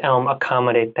made Elm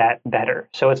accommodate that better.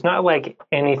 So it's not like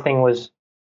anything was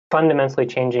fundamentally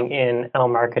changing in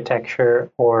Elm architecture,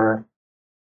 or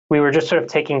we were just sort of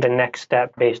taking the next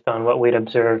step based on what we'd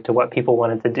observed to what people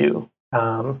wanted to do.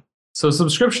 So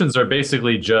subscriptions are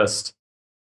basically just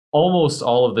almost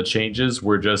all of the changes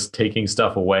were just taking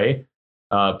stuff away.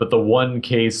 But the one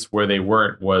case where they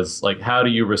weren't was like, how do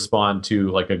you respond to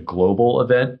like a global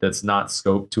event that's not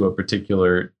scoped to a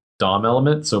particular DOM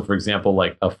element? So for example,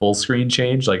 like a full screen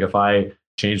change, like if I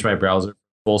change my browser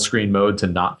full screen mode to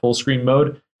not full screen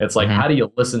mode, it's like, how do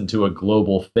you listen to a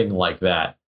global thing like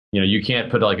that? You can't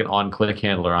put like an on-click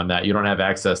handler on that. You don't have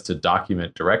access to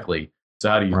document directly. So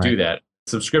how do you do that?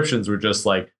 Subscriptions were just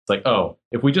like, it's like, oh,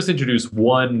 if we just introduce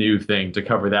one new thing to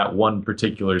cover that one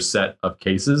particular set of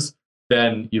cases,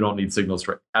 then you don't need Signals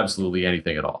for absolutely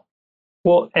anything at all.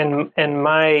 Well, and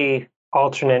my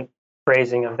alternate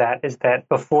phrasing of that is that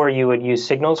before you would use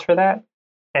Signals for that,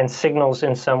 and Signals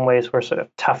in some ways were sort of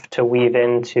tough to weave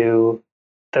into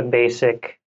the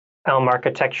basic Elm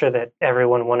architecture that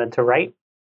everyone wanted to write.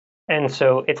 And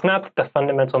so it's not that the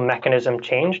fundamental mechanism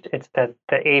changed, it's that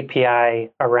the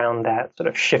API around that sort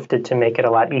of shifted to make it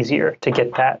a lot easier to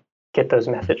get those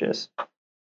messages.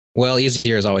 Well,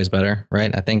 easier is always better,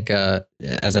 right? I think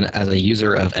as a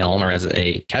user of Elm, or as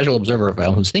a casual observer of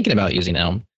Elm who's thinking about using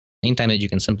Elm, anytime that you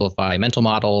can simplify mental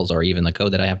models or even the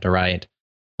code that I have to write,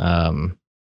 I'm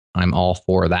all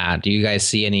for that. Do you guys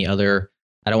see any other,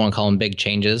 I don't want to call them big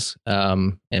changes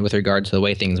and with regard to the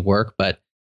way things work, but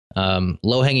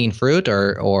low-hanging fruit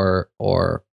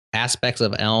or aspects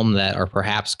of Elm that are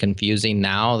perhaps confusing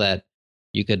now that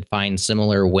you could find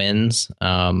similar wins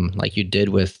like you did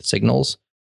with Signals?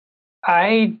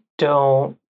 I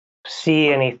don't see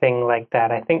anything like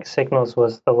that. I think Signals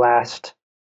was the last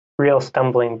real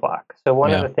stumbling block. So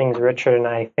one of the things Richard and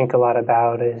I think a lot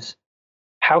about is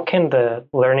how can the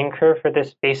learning curve for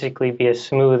this basically be as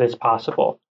smooth as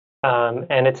possible?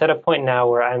 And it's at a point now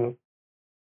where I'm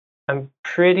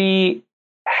pretty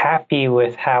happy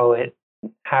with how it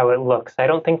looks. I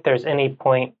don't think there's any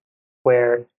point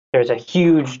where there's a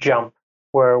huge jump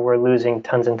where we're losing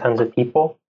tons and tons of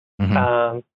people.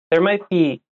 There might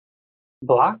be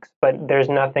blocks, but there's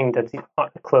nothing that's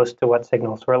close to what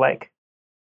signals were like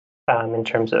in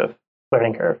terms of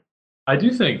learning curve. I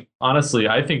do think, honestly,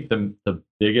 I think the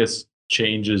biggest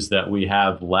changes that we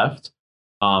have left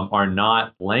are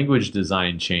not language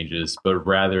design changes, but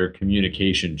rather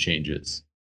communication changes.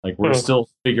 Like we're still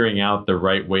figuring out the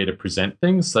right way to present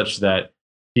things such that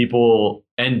people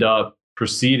end up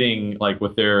proceeding like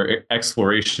with their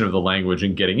exploration of the language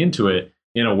and getting into it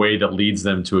in a way that leads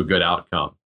them to a good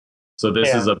outcome. So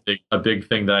this is a big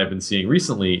thing that I've been seeing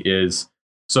recently is,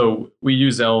 so we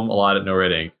use Elm a lot at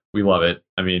NoRedInk. We love it.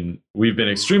 I mean, we've been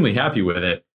extremely happy with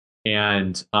it.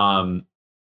 And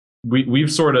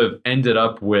we've sort of ended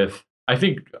up with, I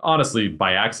think, honestly,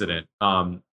 by accident,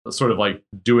 sort of like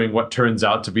doing what turns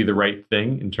out to be the right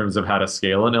thing in terms of how to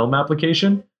scale an Elm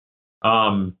application.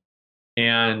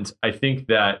 And I think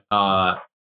that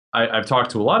I've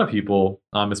talked to a lot of people,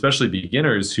 especially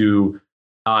beginners, who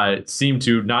seem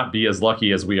to not be as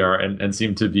lucky as we are and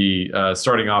seem to be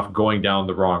starting off going down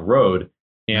the wrong road.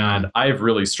 And I've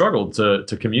really struggled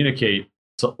to communicate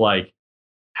to like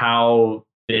how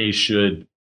they should,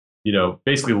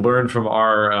 basically learn from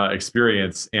our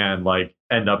experience and like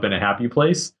end up in a happy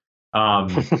place.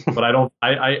 But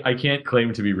I can't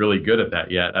claim to be really good at that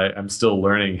yet. I'm still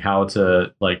learning how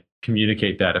to like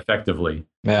communicate that effectively.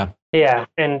 Yeah.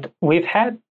 And we've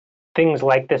had things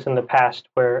like this in the past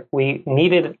where we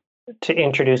needed to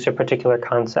introduce a particular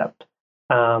concept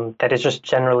that is just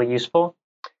generally useful.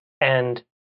 And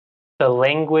the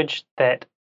language that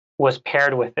was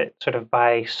paired with it sort of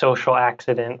by social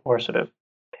accident or sort of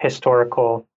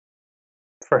historical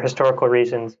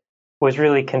reasons was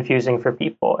really confusing for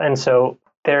people. And so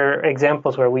there are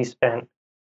examples where we spent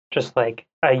just like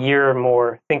a year or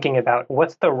more thinking about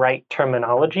what's the right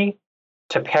terminology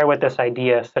to pair with this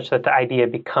idea such that the idea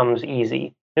becomes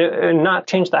easy, not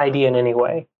change the idea in any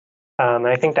way. And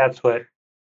I think that's what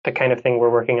the kind of thing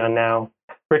we're working on now.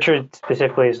 Richard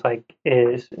specifically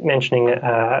is mentioning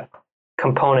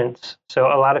components. So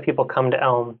a lot of people come to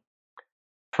Elm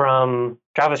from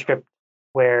JavaScript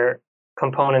where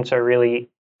components are really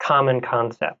common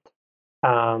concept.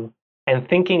 And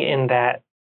thinking in that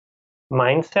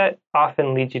mindset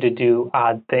often leads you to do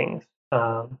odd things.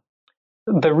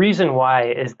 The reason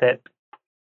why is that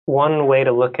one way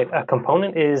to look at a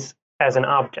component is as an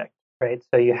object, right?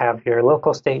 So you have your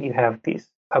local state, you have these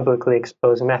publicly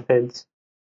exposed methods.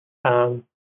 And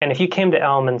if you came to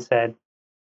Elm and said,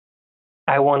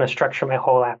 I want to structure my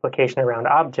whole application around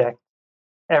objects,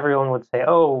 everyone would say,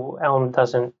 oh, Elm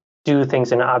doesn't do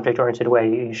things in an object-oriented way,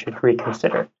 you should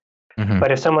reconsider.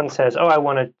 But if someone says, oh, I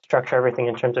want to structure everything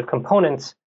in terms of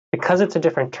components, because it's a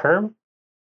different term,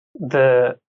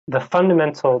 the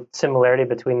fundamental similarity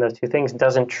between those two things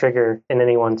doesn't trigger in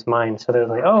anyone's mind. So they're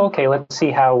like, oh, okay, let's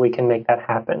see how we can make that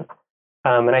happen.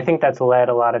 And I think that's led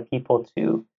a lot of people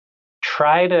to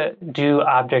try to do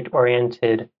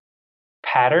object-oriented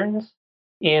patterns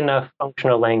in a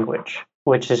functional language,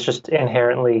 which is just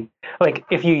inherently, like,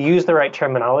 if you use the right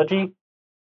terminology,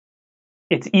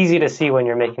 it's easy to see when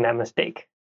you're making that mistake.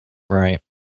 Right.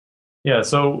 Yeah.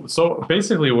 So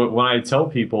basically, when I tell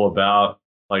people about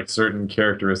like certain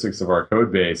characteristics of our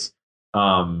code base,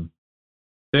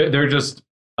 they're just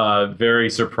very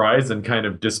surprised and kind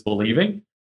of disbelieving.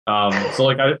 So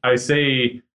like I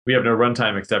say, we have no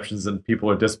runtime exceptions, and people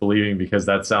are disbelieving because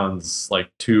that sounds like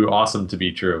too awesome to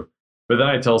be true. But then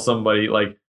I tell somebody,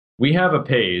 like, we have a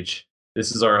page.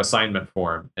 This is our assignment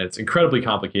form. And it's incredibly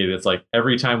complicated. It's like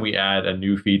every time we add a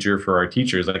new feature for our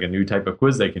teachers, like a new type of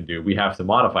quiz they can do, we have to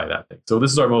modify that thing. So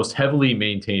this is our most heavily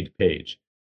maintained page.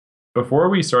 Before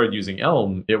we started using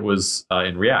Elm, it was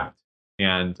in React,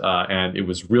 and it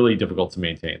was really difficult to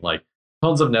maintain. Like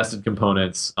tons of nested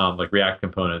components, like React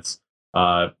components,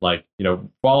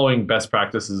 following best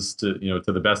practices to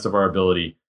the best of our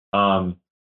ability.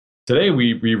 Today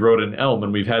we rewrote an Elm,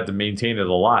 and we've had to maintain it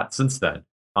a lot since then.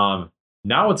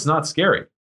 Now it's not scary.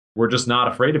 We're just not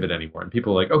afraid of it anymore. And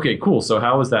people are like, okay, cool. So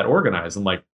how is that organized? And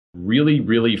like really,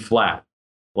 really flat.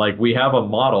 Like we have a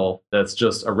model that's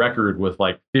just a record with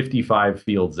like 55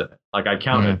 fields in it. Like I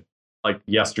counted like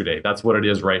yesterday. That's what it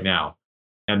is right now.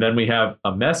 And then we have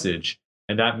a message,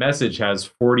 and that message has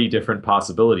 40 different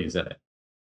possibilities in it.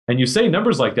 And you say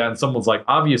numbers like that, and someone's like,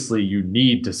 obviously you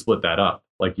need to split that up.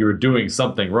 Like you're doing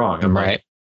something wrong. I'm Right.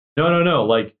 like, no.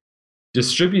 Like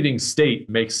distributing state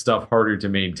makes stuff harder to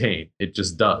maintain. It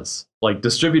just does. Like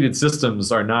distributed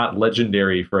systems are not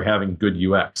legendary for having good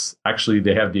UX. Actually,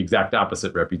 they have the exact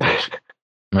opposite reputation.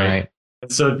 Right.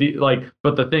 And so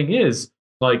but the thing is,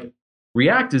 like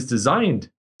React is designed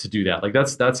to do that. Like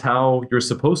that's how you're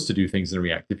supposed to do things in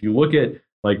React. If you look at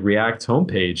like React's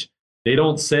homepage, they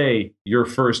don't say your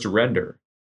first render.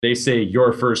 They say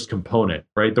your first component,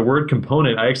 right? The word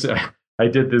component, I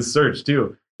did this search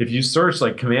too. If you search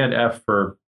like Command F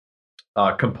for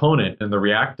component in the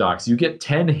React docs, you get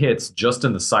 10 hits just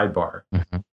in the sidebar,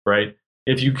 right?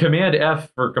 If you Command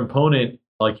F for component,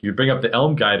 like you bring up the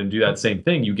Elm guide and do that same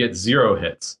thing, you get 0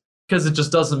 hits because it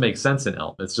just doesn't make sense in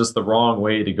Elm. It's just the wrong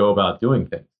way to go about doing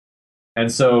things.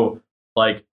 And so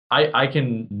like I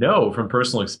can know from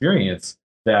personal experience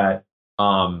that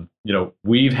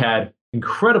we've had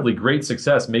incredibly great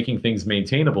success making things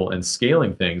maintainable and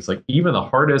scaling things, like even the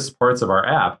hardest parts of our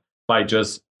app, by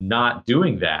just not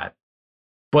doing that.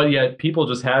 But yet people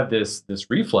just have this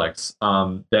reflex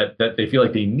that they feel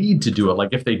like they need to do it. Like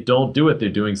if they don't do it, they're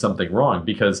doing something wrong,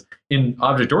 because in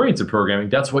object-oriented programming,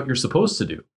 that's what you're supposed to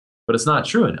do. But it's not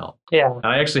true in Elm. Yeah. And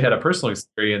I actually had a personal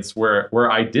experience where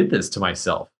I did this to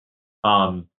myself.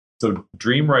 So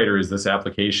Dreamwriter is this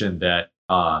application that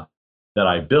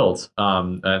I built,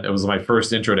 and it was my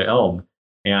first intro to Elm.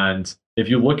 And if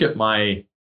you look at my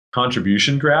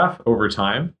contribution graph over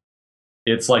time,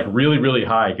 it's like really, really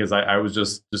high, because I was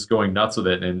just going nuts with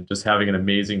it and just having an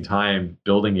amazing time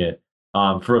building it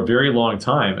for a very long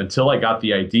time, until I got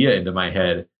the idea into my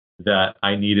head that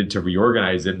I needed to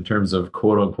reorganize it in terms of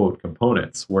quote unquote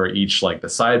components, where each, like the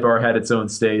sidebar had its own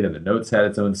state and the notes had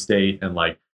its own state, and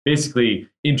like basically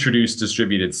introduce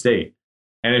distributed state.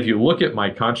 And if you look at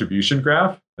my contribution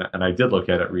graph, and I did look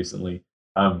at it recently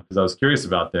because I was curious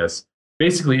about this,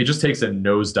 basically it just takes a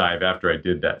nosedive after I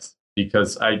did this,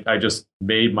 because I just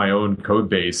made my own code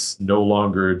base no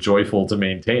longer joyful to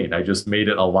maintain. I just made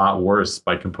it a lot worse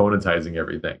by componentizing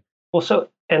everything. Well,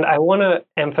 and I want to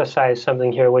emphasize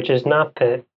something here, which is not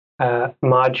that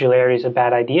modularity is a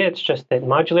bad idea. It's just that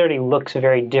modularity looks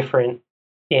very different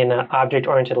in an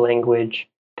object-oriented language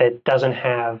that doesn't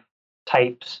have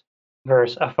types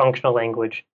versus a functional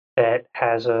language that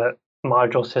has a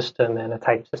module system and a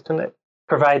type system that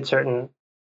provides certain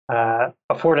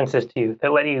affordances to you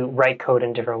that let you write code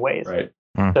in different ways. Right.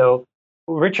 So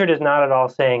Richard is not at all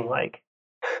saying like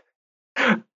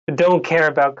don't care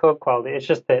about code quality. It's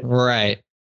just that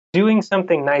doing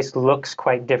something nice looks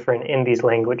quite different in these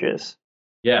languages.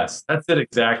 Yes, that's it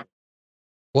exactly.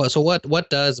 Well, so what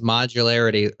does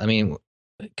modularity? I mean,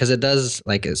 because it does,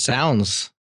 like, it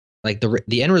sounds like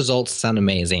the end results sound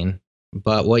amazing,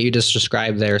 but what you just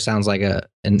described there sounds like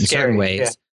in Scary, certain ways yeah.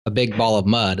 a big ball of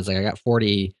mud. It's like I got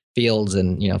 40 fields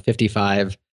and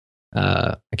 55.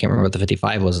 I can't remember what the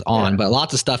 55 was on, but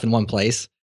lots of stuff in one place.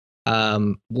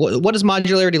 What does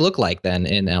modularity look like then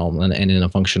in Elm and in a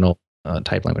functional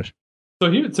type language?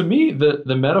 So here, to me,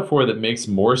 the metaphor that makes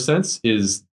more sense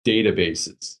is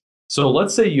databases. So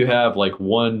let's say you have like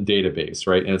one database,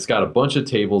 right? And it's got a bunch of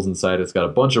tables inside, it's got a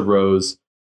bunch of rows.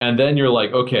 And then you're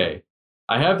like, okay,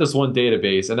 I have this one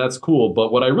database and that's cool.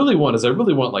 But what I really want is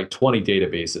like 20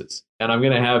 databases, and I'm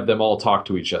going to have them all talk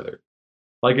to each other.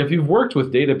 Like if you've worked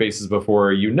with databases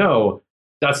before,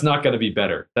 that's not going to be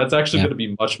better. That's actually going to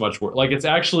be much, much worse. Like it's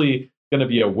actually going to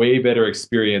be a way better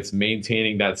experience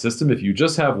maintaining that system if you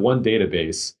just have one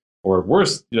database, or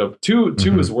worse, two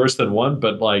is worse than one,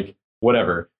 but like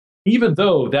whatever. Even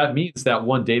though that means that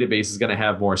one database is going to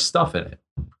have more stuff in it,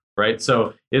 right?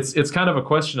 So it's kind of a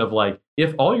question of like,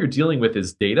 if all you're dealing with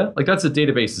is data, like that's a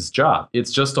database's job.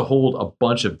 It's just to hold a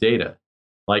bunch of data.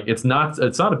 Like it's not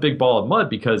a big ball of mud,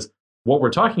 because what we're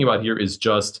talking about here is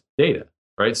just data,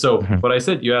 right? So what I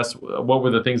said, you asked what were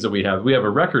the things that we have. We have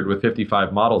a record with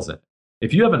 55 models in it.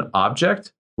 If you have an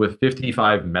object with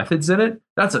 55 methods in it,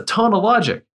 that's a ton of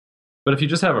logic. But if you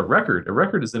just have a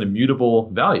record is an immutable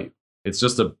value. It's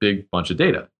just a big bunch of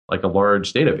data, like a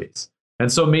large database.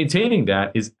 And so maintaining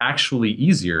that is actually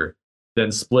easier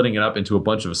than splitting it up into a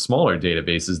bunch of smaller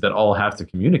databases that all have to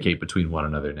communicate between one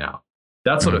another now.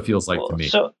 That's what it feels like to me.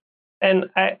 So, and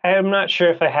I'm not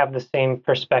sure if I have the same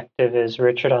perspective as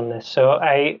Richard on this. So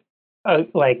I,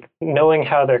 like knowing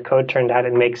how their code turned out,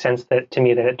 it makes sense to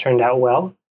me that it turned out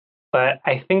well. But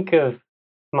I think of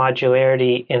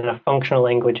modularity in a functional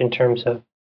language in terms of,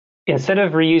 instead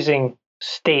of reusing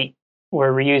state,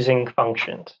 we're reusing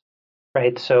functions,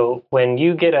 right? So when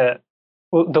you get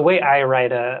the way I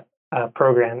write a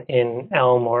program in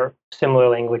Elm or similar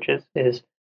languages is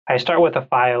I start with a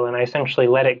file and I essentially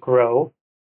let it grow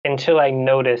until I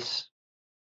notice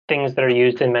things that are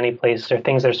used in many places or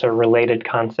things that are sort of related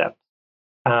concepts.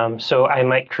 So I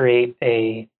might create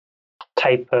a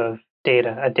type of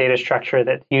data, a data structure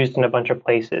that's used in a bunch of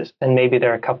places, and maybe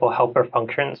there are a couple helper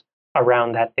functions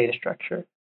around that data structure.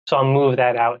 So I'll move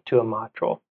that out to a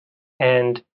module.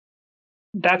 And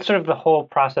that's sort of the whole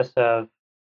process of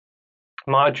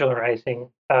modularizing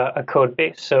a code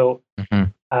base. So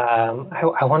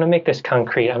I want to make this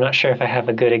concrete. I'm not sure if I have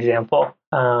a good example.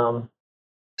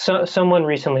 So someone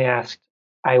recently asked,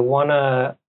 I want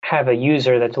to have a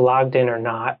user that's logged in or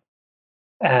not.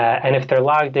 And if they're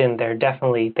logged in, they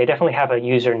definitely have a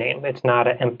username. It's not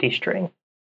an empty string.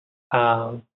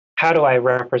 How do I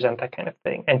represent that kind of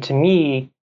thing? And to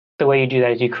me, the way you do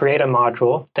that is you create a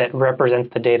module that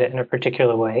represents the data in a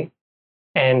particular way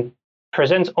and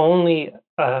presents only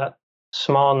a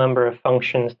small number of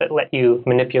functions that let you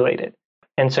manipulate it.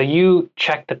 And so you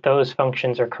check that those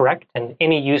functions are correct, and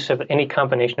any use of any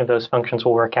combination of those functions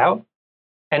will work out.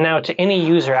 And now to any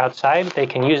user outside, they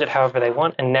can use it however they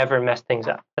want and never mess things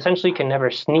up. Essentially, you can never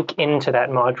sneak into that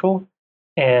module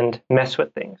and mess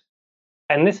with things.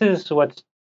 And this is what's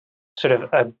sort of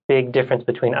a big difference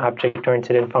between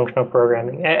object-oriented and functional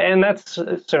programming. And that's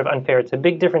sort of unfair. It's a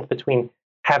big difference between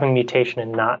having mutation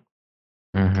and not.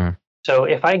 So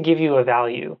if I give you a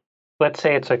value, let's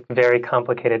say it's a very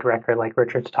complicated record like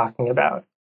Richard's talking about,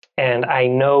 and I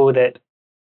know that,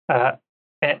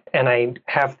 and I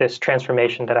have this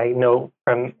transformation that I know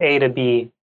from A to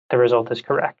B, the result is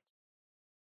correct.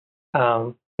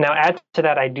 Now add to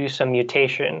that, I do some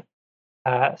mutation.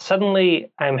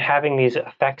 Suddenly I'm having these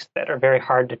effects that are very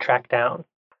hard to track down.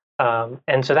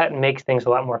 And so that makes things a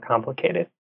lot more complicated.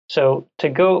 So to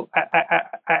go,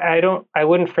 I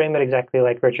wouldn't frame it exactly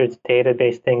like Richard's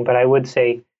database thing, but I would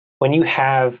say when you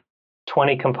have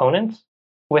 20 components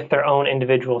with their own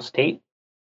individual state,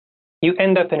 you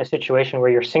end up in a situation where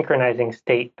you're synchronizing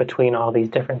state between all these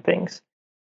different things.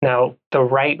 Now, the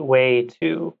right way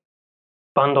to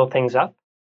bundle things up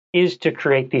is to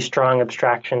create these strong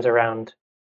abstractions around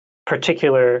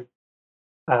particular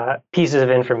pieces of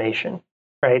information,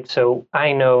 right? So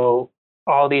I know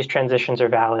all these transitions are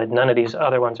valid, none of these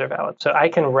other ones are valid. So I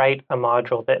can write a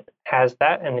module that has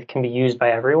that and it can be used by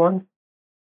everyone.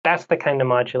 That's the kind of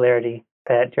modularity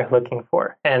that you're looking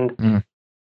for. And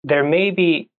there may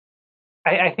be,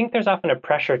 I think there's often a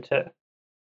pressure to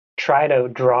try to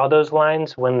draw those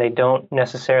lines when they don't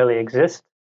necessarily exist.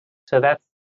 So that's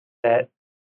that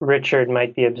Richard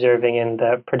might be observing in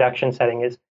the production setting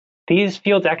is these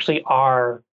fields actually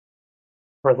are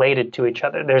related to each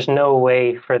other. There's no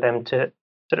way for them to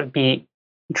sort of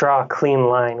draw a clean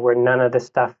line where none of the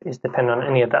stuff is dependent on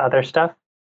any of the other stuff.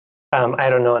 I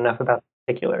don't know enough about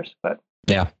the particulars, but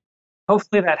yeah,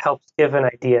 hopefully that helps give an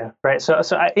idea, right? So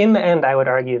in the end, I would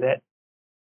argue that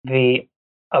the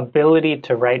ability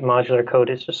to write modular code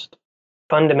is just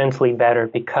fundamentally better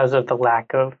because of the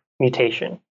lack of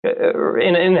mutation.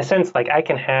 In a sense, like I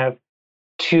can have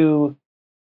two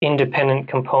independent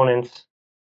components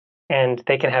and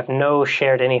they can have no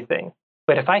shared anything.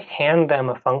 But if I hand them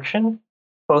a function,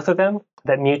 both of them,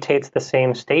 that mutates the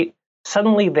same state,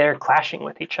 suddenly they're clashing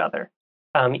with each other.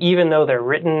 Even though they're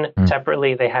written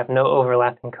separately, they have no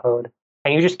overlap in code.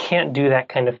 And you just can't do that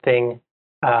kind of thing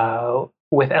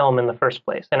with Elm in the first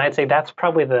place. And I'd say that's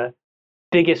probably the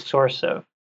biggest source of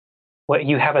what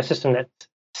you have a system that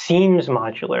seems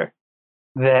modular,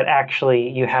 that actually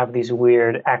you have these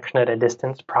weird action at a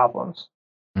distance problems.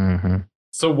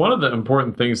 So one of the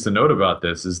important things to note about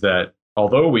this is that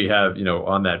although we have,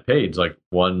 on that page, like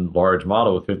one large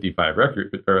model with 55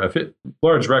 record or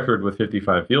large record with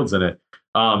 55 fields in it,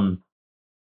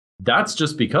 that's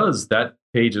just because that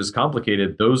page is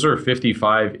complicated. Those are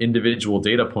 55 individual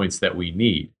data points that we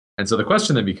need. And so the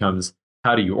question then becomes,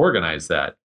 how do you organize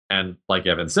that? And like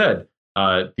Evan said,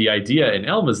 the idea in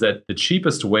Elm is that the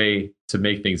cheapest way to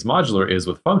make things modular is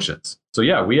with functions. So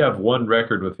yeah, we have one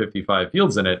record with 55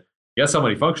 fields in it. Guess how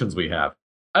many functions we have?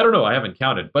 I don't know. I haven't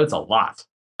counted, but it's a lot.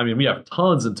 I mean, we have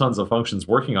tons and tons of functions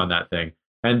working on that thing.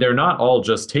 And they're not all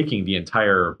just taking the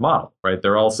entire model, right?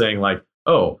 They're all saying like,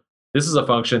 oh, this is a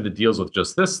function that deals with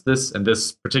just this, and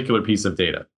this particular piece of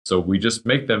data. So we just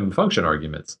make them function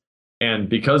arguments. And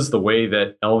because the way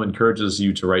that Elm encourages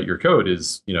you to write your code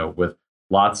is, with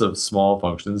lots of small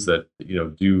functions that,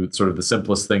 do sort of the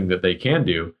simplest thing that they can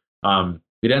do,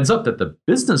 it ends up that the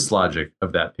business logic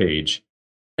of that page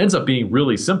ends up being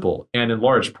really simple. And in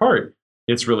large part,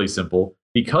 it's really simple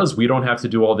because we don't have to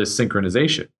do all this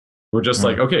synchronization. We're just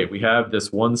like, okay, we have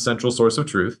this one central source of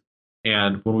truth.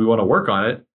 And when we want to work on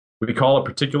it, we call a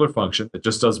particular function that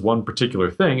just does one particular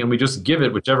thing. And we just give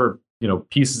it whichever,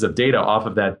 pieces of data off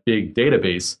of that big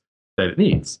database that it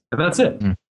needs. And that's it.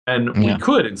 And we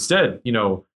could instead,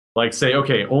 like say,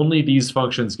 okay, only these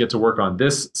functions get to work on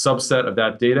this subset of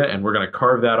that data, and we're going to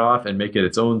carve that off and make it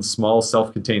its own small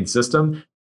self-contained system.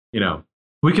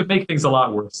 We could make things a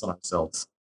lot worse on ourselves.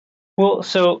 Well,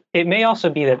 so it may also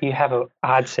be that you have an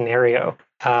odd scenario,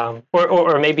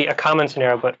 or maybe a common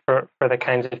scenario, but for the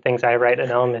kinds of things I write in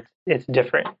Elm, it's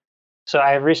different. So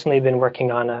I've recently been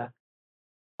working on a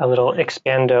little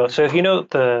expando. So if you know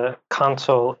the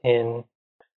console in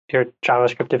your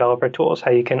JavaScript developer tools,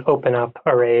 how you can open up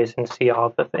arrays and see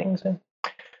all the things. And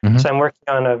so I'm working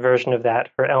on a version of that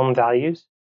for Elm values.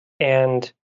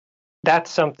 And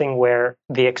that's something where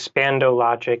the expando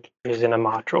logic is in a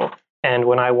module. And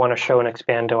when I want to show an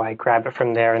expando, I grab it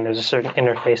from there, and there's a certain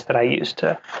interface that I use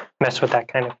to mess with that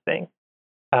kind of thing.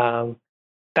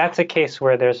 That's a case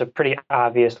where there's a pretty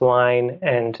obvious line,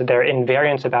 and there are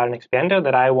invariants about an expando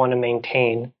that I want to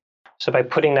maintain. So by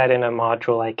putting that in a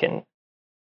module, I can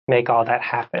make all that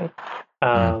happen.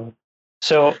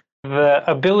 So the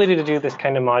ability to do this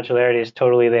kind of modularity is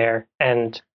totally there.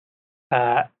 And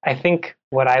I think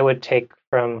what I would take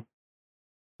from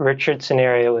Richard's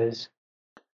scenario is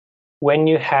when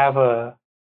you have a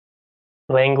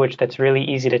language that's really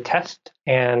easy to test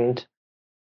and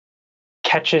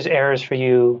catches errors for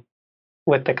you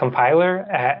with the compiler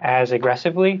as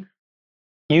aggressively,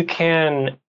 you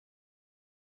can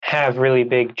have really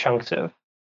big chunks of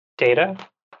data,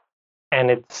 and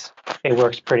it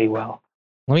works pretty well.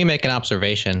 Let me make an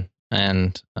observation,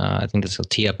 and I think this will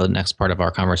tee up the next part of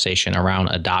our conversation around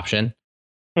adoption.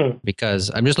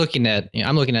 Because I'm just looking at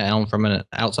Elm from an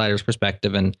outsider's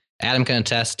perspective, and Adam can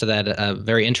attest to that.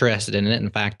 Very interested in it. In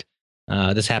fact,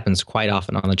 this happens quite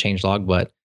often on the changelog. But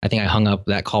I think I hung up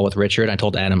that call with Richard. I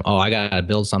told Adam, "Oh, I gotta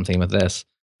build something with this,"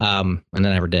 and then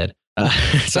I never did.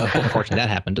 So unfortunately, that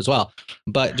happened as well.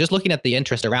 But just looking at the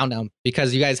interest around Elm,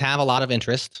 because you guys have a lot of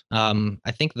interest,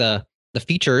 I think the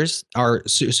features are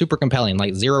super compelling,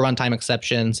 like zero runtime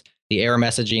exceptions, the error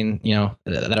messaging,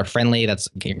 that are friendly. That's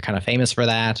kind of famous for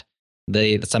that.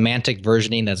 The semantic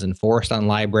versioning that's enforced on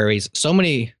libraries. So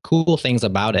many cool things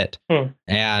about it,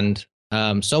 and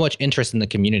so much interest in the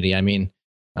community. I mean,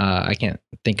 I can't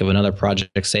think of another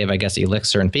project, save I guess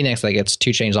Elixir and Phoenix, that gets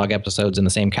 2 changelog episodes in the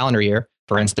same calendar year,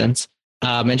 for instance.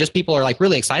 And just people are like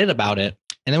really excited about it.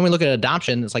 And then when we look at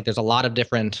adoption, it's like there's a lot of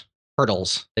different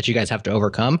hurdles that you guys have to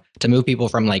overcome to move people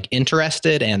from like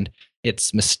interested and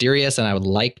it's mysterious and I would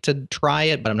like to try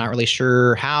it, but I'm not really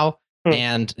sure how.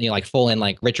 And like full in,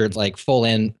 like Richard's like full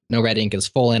in, NoRedInk is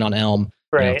full in on Elm,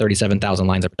 right. 37,000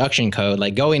 lines of production code,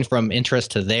 like going from interest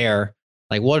to there.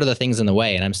 Like, what are the things in the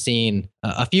way? And I'm seeing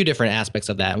a few different aspects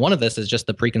of that. And one of this is just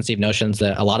the preconceived notions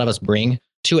that a lot of us bring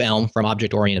to Elm from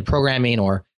object-oriented programming,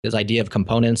 or this idea of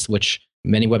components, which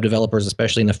many web developers,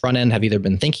 especially in the front end, have either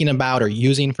been thinking about or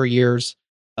using for years.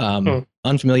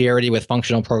 Unfamiliarity with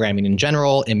functional programming in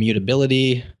general,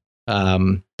 immutability,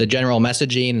 the general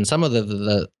messaging, and some of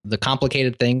the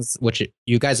complicated things, which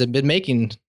you guys have been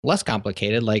making less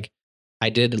complicated. Like, I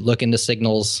did look into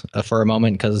signals for a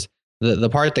moment, because the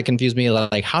part that confused me,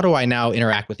 like, how do I now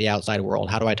interact with the outside world?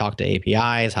 How do I talk to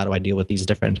APIs? How do I deal with these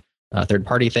different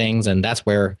third-party things? And that's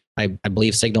where I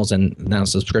believe signals and now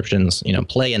subscriptions,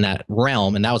 play in that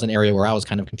realm. And that was an area where I was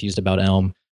kind of confused about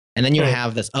Elm. And then you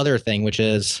have this other thing, which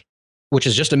is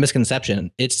just a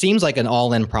misconception. It seems like an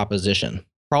all-in proposition,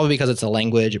 probably because it's a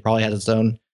language. It probably has its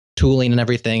own tooling and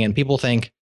everything. And people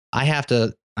think I have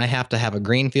to have a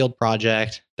greenfield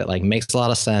project that like makes a lot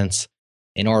of sense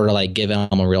in order to like give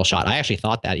Elm a real shot. I actually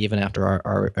thought that even after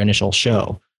our initial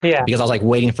show, because I was like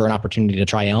waiting for an opportunity to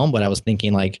try Elm, but I was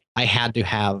thinking like I had to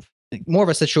have more of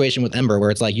a situation with Ember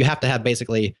where it's like you have to have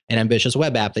basically an ambitious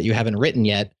web app that you haven't written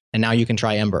yet, and now you can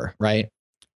try Ember, right?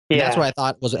 Yeah. And that's what I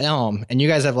thought was Elm, and you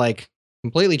guys have like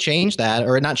completely changed that,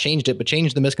 or not changed it, but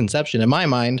changed the misconception in my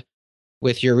mind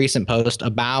with your recent post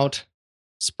about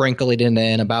sprinkling it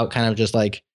in, about kind of just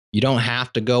like you don't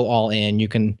have to go all in. You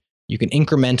can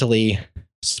incrementally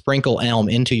sprinkle Elm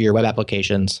into your web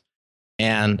applications.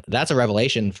 And that's a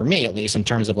revelation for me, at least, in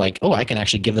terms of like, oh, I can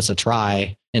actually give this a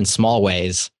try in small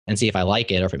ways and see if I like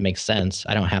it or if it makes sense.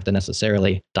 I don't have to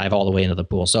necessarily dive all the way into the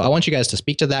pool. So I want you guys to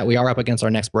speak to that. We are up against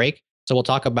our next break. So we'll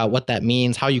talk about what that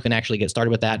means, how you can actually get started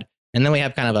with that. And then we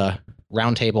have kind of a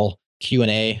roundtable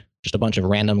Q&A, just a bunch of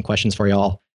random questions for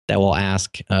y'all that we'll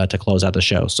ask to close out the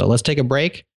show. So let's take a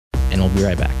break and we'll be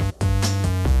right back.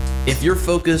 If you're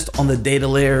focused on the data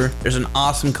layer, there's an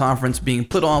awesome conference being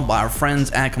put on by our friends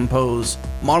at Compose.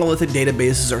 Monolithic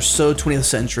databases are so 20th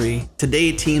century.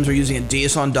 Today, teams are using a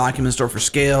JSON document store for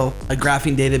scale, a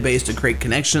graphing database to create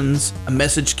connections, a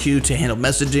message queue to handle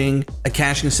messaging, a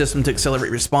caching system to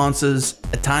accelerate responses,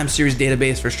 a time series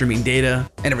database for streaming data,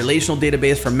 and a relational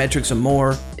database for metrics and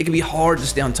more. It can be hard to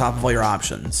stay on top of all your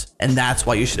options, and that's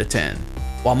why you should attend.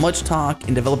 While much talk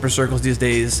in developer circles these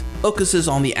days focuses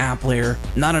on the app layer,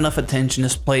 not enough attention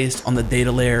is placed on the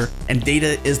data layer, and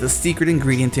data is the secret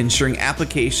ingredient to ensuring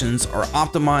applications are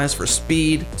optimized for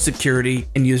speed, security,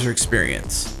 and user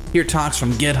experience. Hear talks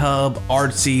from GitHub,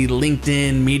 Artsy,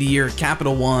 LinkedIn, Meteor,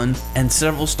 Capital One, and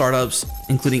several startups,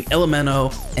 including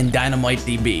Elemento and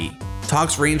DynamiteDB.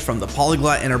 Talks range from the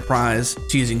Polyglot Enterprise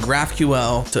to using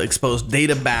GraphQL to expose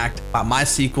data backed by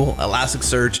MySQL,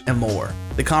 Elasticsearch, and more.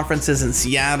 The conference is in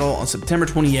Seattle on September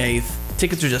 28th.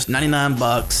 Tickets are just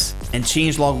 $99, and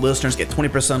Changelog listeners get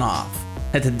 20% off.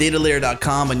 Head to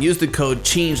datalayer.com and use the code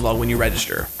Changelog when you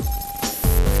register.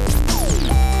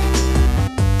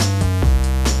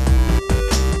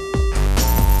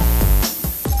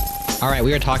 All right,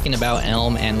 we are talking about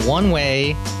Elm, and one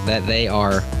way that they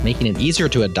are making it easier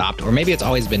to adopt, or maybe it's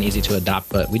always been easy to adopt,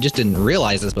 but we just didn't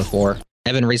realize this before.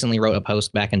 Evan recently wrote a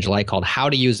post back in July called How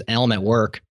to Use Elm at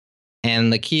Work.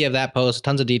 And the key of that post,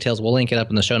 tons of details, we'll link it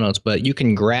up in the show notes, but you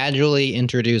can gradually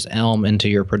introduce Elm into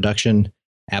your production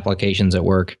applications at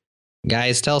work.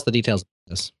 Guys, tell us the details of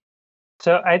this.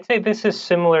 So I'd say this is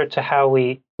similar to how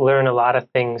we learn a lot of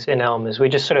things in Elm, is we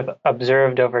just sort of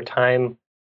observed over time,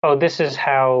 oh, this is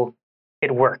how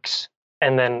it works,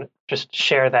 and then just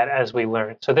share that as we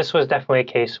learn. So this was definitely a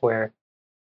case where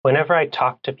whenever I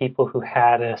talked to people who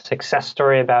had a success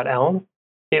story about Elm,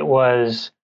 it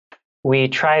was, we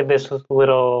tried this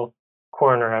little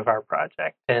corner of our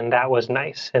project, and that was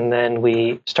nice. And then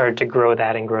we started to grow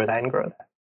that and grow that and grow that.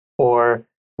 Or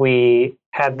we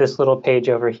had this little page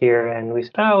over here, and we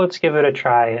said, oh, let's give it a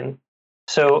try. And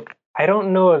so I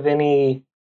don't know of any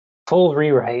full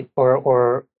rewrite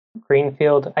or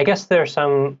greenfield. I guess there are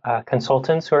some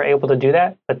consultants who are able to do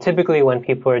that, but typically when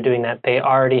people are doing that, they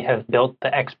already have built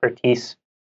the expertise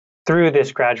through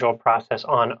this gradual process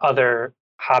on other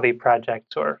hobby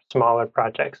projects or smaller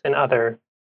projects and other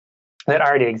that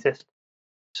already exist.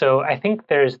 So I think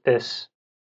there's this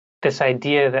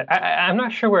idea that I'm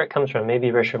not sure where it comes from.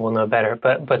 Maybe Richard will know better,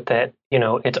 but that, you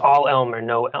know, it's all Elm or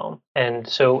no Elm. And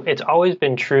so it's always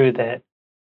been true that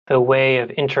the way of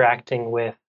interacting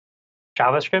with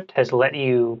JavaScript has let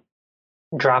you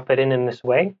drop it in this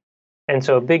way. And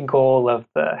so a big goal of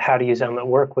the How to Use Elm at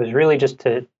Work was really just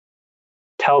to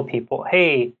tell people,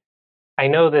 hey, I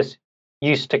know this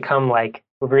used to come like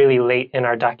really late in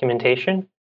our documentation,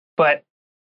 but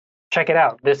check it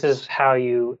out. This is how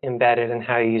you embed it and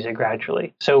how you use it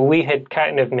gradually. So we had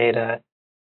kind of made an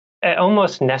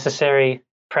almost necessary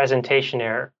presentation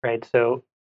error, right? So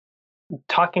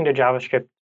talking to JavaScript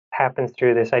happens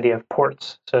through this idea of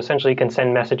ports. So essentially you can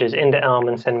send messages into Elm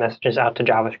and send messages out to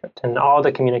JavaScript, and all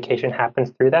the communication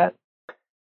happens through that.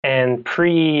 And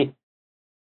pre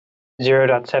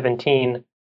 0.17,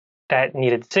 that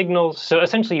needed signals. So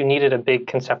essentially you needed a big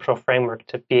conceptual framework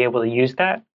to be able to use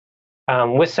that.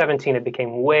 With 17, it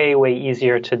became way, way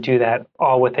easier to do that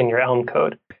all within your Elm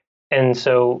code. And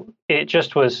so it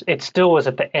still was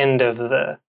at the end of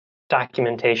the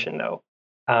documentation though.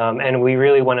 And we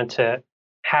really wanted to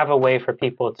have a way for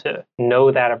people to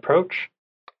know that approach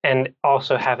and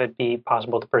also have it be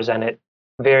possible to present it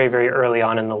very, very early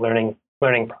on in the learning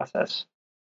process.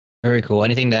 Very cool.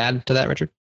 Anything to add to that, Richard?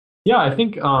 Yeah, I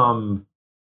think I'm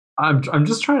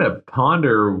just trying to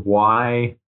ponder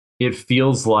why it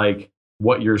feels like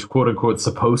what you're quote unquote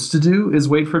supposed to do is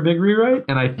wait for a big rewrite.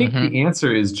 And I think the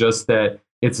answer is just that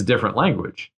it's a different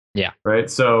language. Yeah. Right.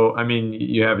 So, I mean,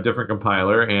 you have a different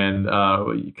compiler,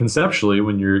 and conceptually,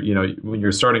 when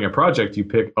you're starting a project, you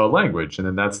pick a language, and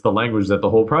then that's the language that the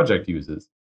whole project uses.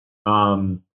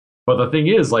 But the thing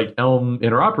is, like, Elm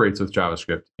interoperates with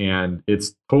JavaScript, and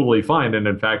it's totally fine. And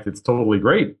in fact, it's totally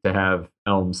great to have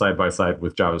Elm side by side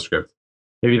with JavaScript.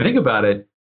 If you think about it,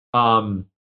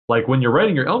 like when you're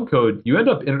writing your Elm code, you end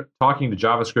up talking to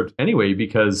JavaScript anyway,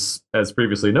 because as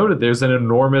previously noted, there's an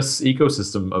enormous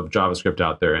ecosystem of JavaScript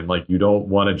out there. And like, you don't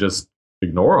want to just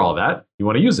ignore all that. You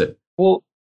want to use it. Well,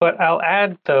 but I'll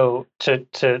add though,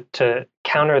 to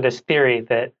counter this theory,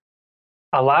 that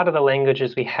a lot of the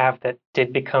languages we have that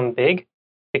did become big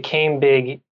became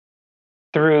big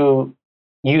through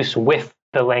use with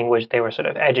the language they were sort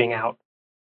of edging out,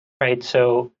 right?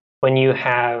 So when you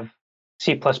have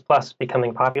C++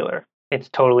 becoming popular, it's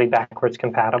totally backwards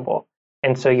compatible.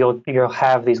 And so you'll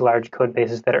have these large code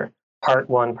bases that are part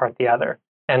one, part the other.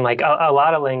 And like a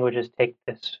lot of languages take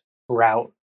this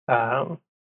route. And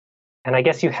I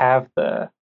guess you have the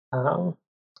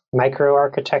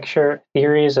microarchitecture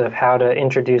theories of how to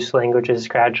introduce languages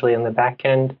gradually in the back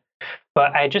end.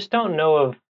 But I just don't know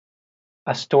of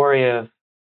a story of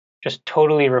just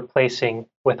totally replacing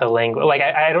with a language. Like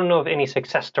I don't know of any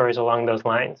success stories along those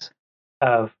lines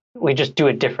of we just do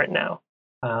it different now.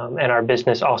 And our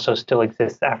business also still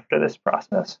exists after this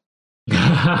process.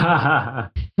 Yeah,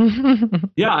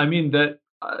 I mean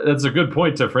that's a good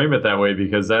point to frame it that way,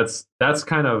 because that's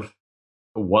kind of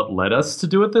what led us to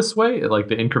do it this way. Like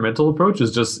the incremental approach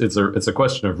is just it's a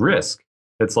question of risk.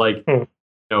 It's like you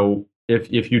know,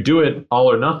 if you do it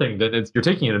all or nothing, then you're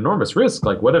taking an enormous risk.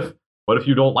 Like what if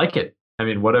you don't like it? I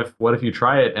mean, what if you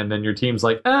try it and then your team's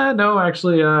like, no,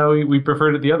 actually, we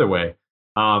preferred it the other way.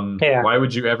 Why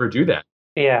would you ever do that?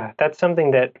 Yeah, that's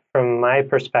something that, from my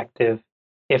perspective,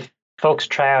 if folks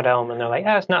try out Elm and they're like,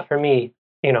 it's not for me,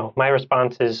 my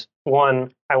response is,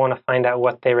 one, I want to find out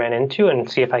what they ran into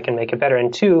and see if I can make it better.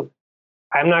 And two,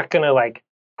 I'm not going to like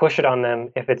push it on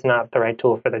them if it's not the right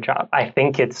tool for the job. I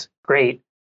think it's great,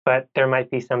 but there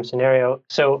might be some scenario.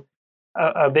 So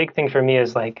a big thing for me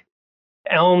is like,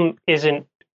 Elm isn't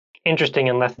interesting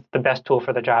unless it's the best tool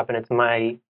for the job, and it's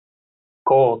my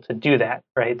goal to do that,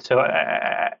 right? So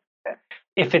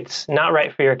if it's not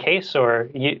right for your case,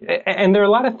 and there are a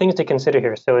lot of things to consider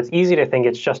here. So it's easy to think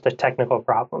it's just a technical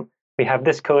problem. We have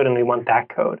this code and we want that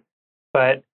code.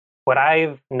 But what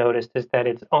I've noticed is that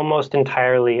it's almost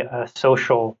entirely a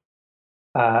social,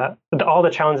 all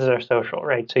the challenges are social,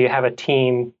 right? So you have a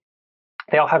team,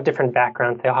 they all have different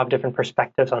backgrounds, they all have different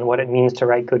perspectives on what it means to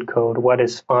write good code, what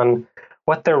is fun,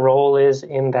 what their role is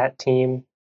in that team,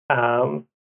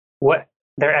 what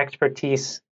their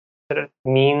expertise sort of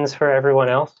means for everyone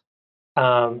else.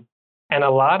 And a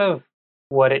lot of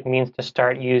what it means to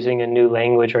start using a new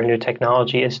language or a new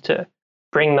technology is to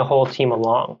bring the whole team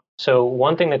along. So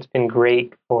one thing that's been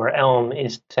great for Elm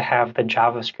is to have the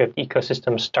JavaScript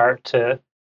ecosystem start to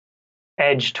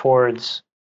edge towards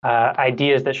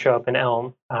ideas that show up in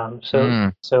Elm.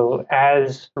 So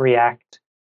as React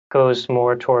goes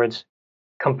more towards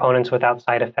components without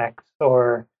side effects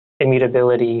or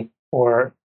immutability,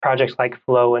 or projects like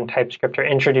Flow and TypeScript are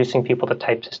introducing people to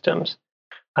type systems,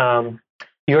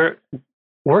 you're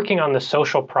working on the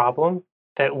social problem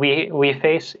that we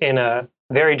face in a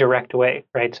very direct way,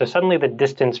 right? So suddenly the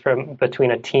distance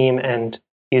between a team and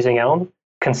using Elm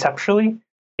conceptually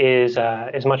is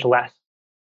much less.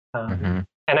 And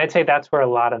I'd say that's where a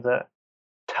lot of the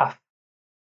tough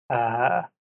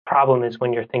problem is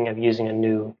when you're thinking of using a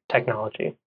new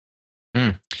technology.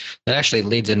 That actually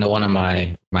leads into one of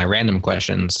my random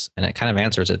questions, and it kind of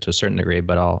answers it to a certain degree,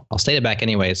 but I'll state it back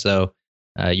anyway. So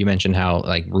you mentioned how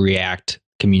like React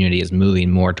community is moving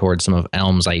more towards some of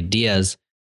Elm's ideas.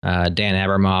 Dan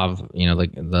Abramov,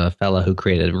 the fellow who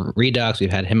created Redux,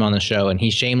 we've had him on the show, and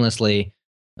he shamelessly,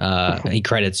 he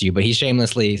credits you, but he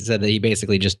shamelessly said that he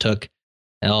basically just took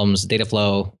Elm's data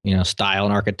flow, style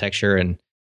and architecture, and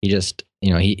he just,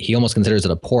 he almost considers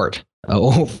it a port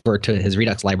over to his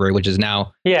Redux library, which is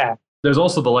now. Yeah. There's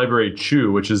also the library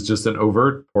Chew, which is just an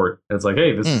overt port. It's like,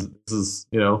 hey, this is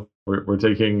we're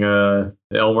taking the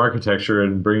Elm architecture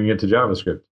and bringing it to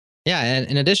JavaScript. Yeah, and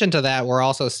in addition to that, we're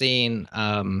also seeing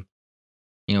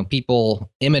people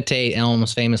imitate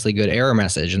Elm's famously good error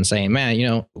message and saying,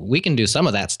 man, we can do some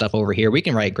of that stuff over here. We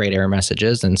can write great error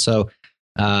messages. And so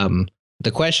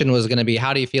the question was going to be,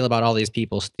 how do you feel about all these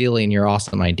people stealing your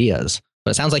awesome ideas?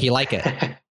 But it sounds like you like it.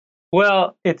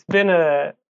 Well, it's been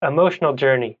a emotional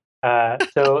journey.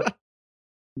 So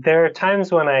there are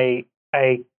times when I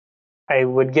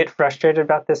would get frustrated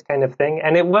about this kind of thing,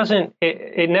 and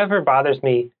it never bothers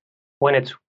me when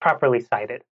it's properly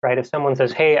cited, right? If someone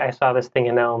says, hey, I saw this thing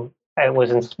in Elm, it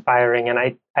was inspiring, and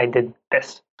I did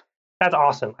this. That's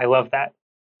awesome. I love that.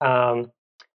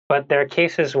 But there are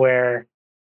cases where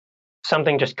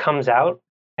something just comes out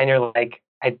and you're like,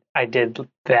 I did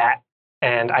that,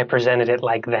 and I presented it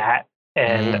like that,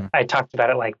 and I talked about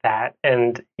it like that,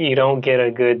 and you don't get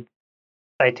a good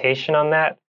citation on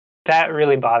that. That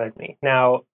really bothered me.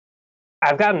 Now,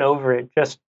 I've gotten over it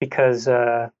just because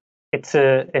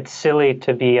it's silly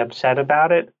to be upset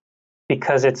about it,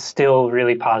 because it's still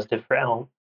really positive for Elm.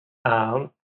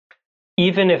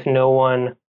 Even if no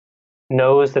one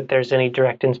knows that there's any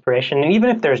direct inspiration, and even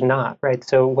if there's not, right?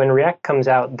 So when React comes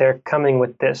out, they're coming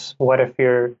with this, what if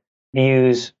your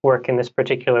views work in this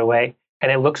particular way?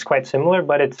 And it looks quite similar,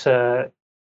 but it's a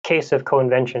case of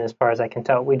co-invention as far as I can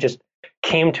tell. We just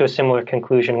came to a similar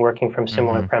conclusion working from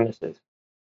similar premises.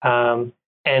 And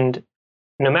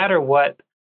no matter what,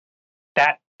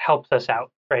 that helps us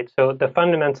out, right? So the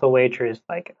fundamental wager is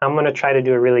like, I'm going to try to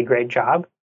do a really great job.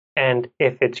 And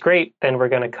if it's great, then we're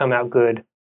going to come out good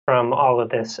from all of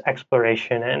this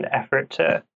exploration and effort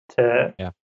to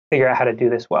figure out how to do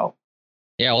this well.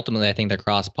 Yeah, ultimately, I think the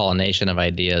cross-pollination of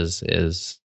ideas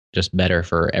is just better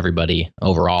for everybody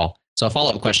overall. So a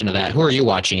follow-up question to that, who are you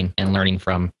watching and learning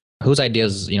from? Whose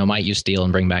ideas, might you steal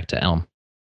and bring back to Elm?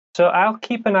 So I'll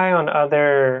keep an eye on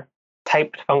other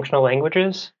typed functional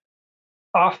languages.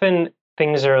 Often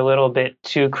things are a little bit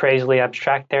too crazily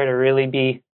abstract there to really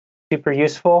be super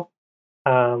useful.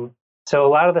 So a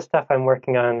lot of the stuff I'm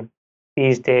working on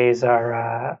these days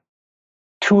are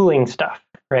tooling stuff,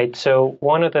 right? So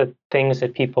one of the things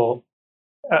that people,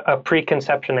 a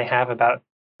preconception they have about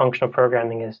functional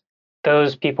programming is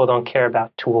those people don't care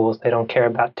about tools. They don't care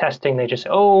about testing. They just,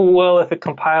 oh, well, if it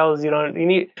compiles, you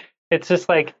need, it's just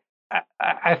like,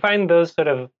 I find those sort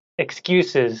of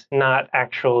excuses not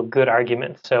actual good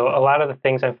arguments. So a lot of the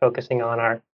things I'm focusing on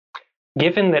are,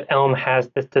 given that Elm has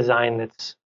this design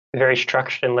that's very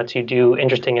structured and lets you do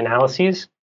interesting analyses,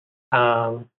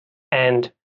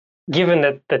 and given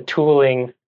that the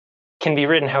tooling can be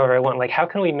written however I want, like how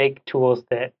can we make tools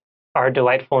that are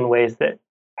delightful in ways that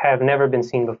have never been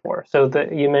seen before? So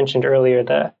you mentioned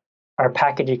earlier our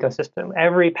package ecosystem.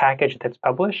 Every package that's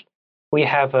published, we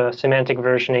have a semantic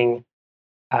versioning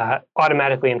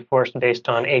automatically enforced based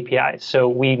on APIs. So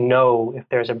we know if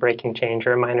there's a breaking change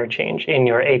or a minor change in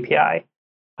your API.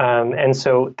 And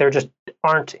so there just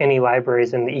aren't any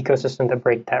libraries in the ecosystem that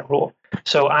break that rule.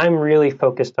 So I'm really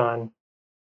focused on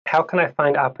how can I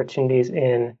find opportunities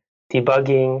in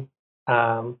debugging.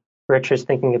 Richard's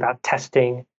thinking about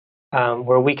testing,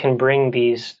 where we can bring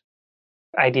these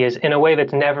ideas in a way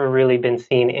that's never really been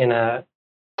seen in a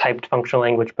typed functional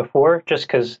language before, just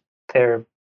because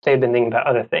they've been thinking about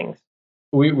other things.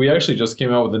 We actually just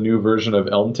came out with a new version of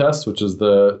Elm Test, which is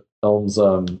the Elm's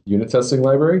unit testing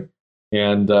library.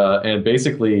 And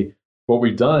basically what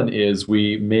we've done is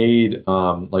we made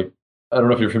I don't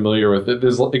know if you're familiar with it.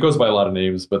 It goes by a lot of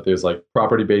names, but there's like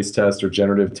property-based test or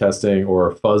generative testing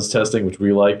or fuzz testing, which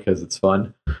we like because it's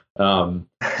fun. But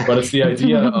it's the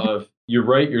idea of you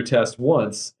write your test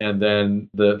once, and then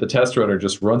the test runner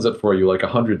just runs it for you like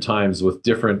 100 times with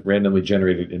different randomly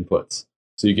generated inputs.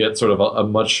 So you get sort of a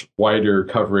much wider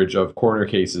coverage of corner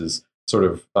cases, sort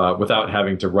of without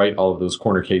having to write all of those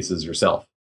corner cases yourself.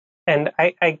 And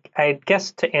I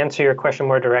guess to answer your question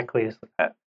more directly is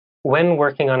when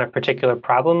working on a particular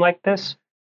problem like this,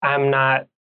 I'm not,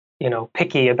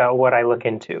 picky about what I look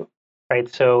into,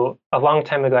 right? So a long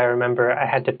time ago, I remember I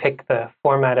had to pick the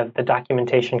format of the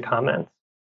documentation comments,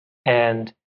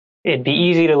 and it'd be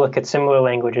easy to look at similar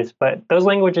languages, but those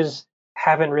languages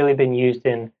haven't really been used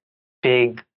in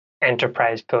big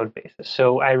enterprise code bases.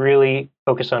 So I really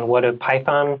focus on what a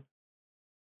Python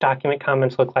document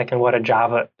comments look like and what a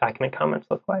Java document comments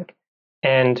look like.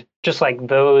 And just like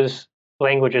those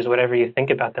languages, whatever you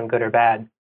think about them, good or bad,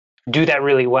 do that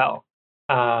really well.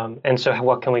 And so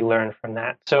what can we learn from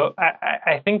that? So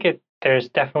I think there's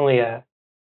definitely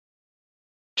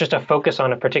just a focus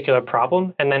on a particular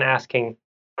problem and then asking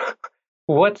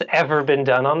what's ever been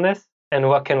done on this and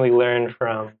what can we learn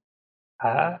from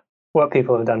what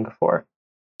people have done before.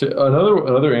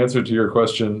 Another answer to your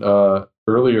question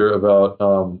earlier about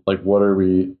what are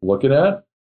we looking at?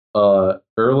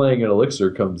 Erlang and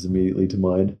Elixir comes immediately to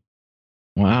mind.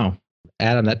 Wow.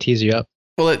 Adam, that tees you up.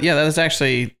 Well, yeah, that is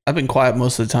actually, I've been quiet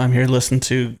most of the time here, listening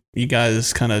to you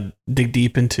guys kind of dig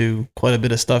deep into quite a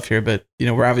bit of stuff here, but,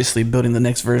 we're obviously building the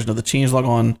next version of the changelog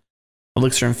on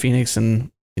Elixir and Phoenix, and,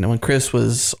 when Chris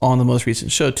was on the most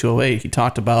recent show, 208, he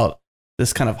talked about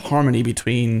this kind of harmony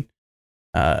between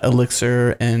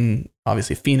Elixir and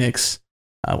obviously Phoenix,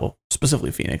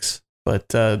 specifically Phoenix, but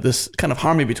this kind of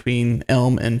harmony between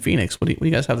Elm and Phoenix. What do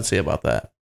you guys have to say about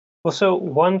that? Well, so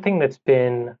one thing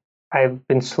I've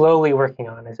been slowly working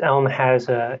on is Elm has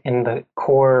in the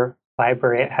core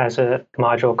library, it has a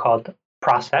module called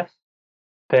process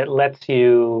that lets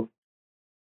you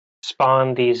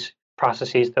spawn these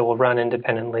processes that will run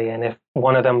independently. And if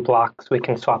one of them blocks, we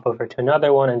can swap over to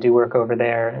another one and do work over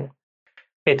there. And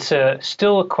it's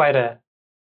still quite a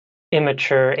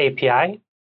immature API,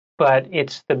 but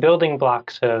it's the building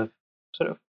blocks of sort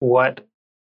of what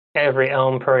every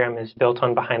Elm program is built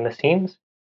on behind the scenes.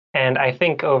 And I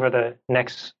think over the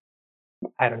next,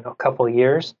 couple of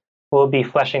years, we'll be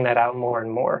fleshing that out more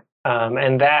and more.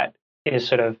 And that is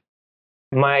sort of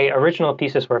my original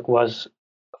thesis work was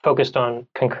focused on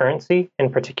concurrency in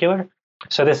particular.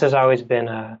 So this has always been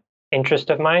an interest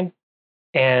of mine.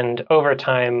 And over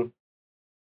time,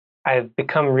 I've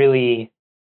become really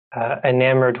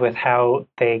enamored with how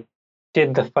they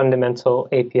did the fundamental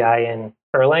API in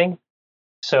Erlang.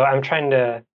 So I'm trying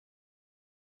to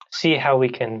see how we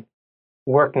can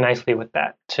work nicely with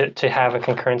that to have a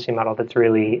concurrency model that's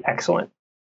really excellent.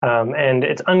 And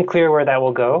it's unclear where that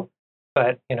will go,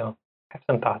 but I have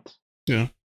some thoughts. Yeah.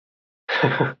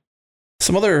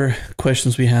 Some other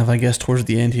questions we have, I guess, towards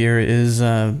the end here is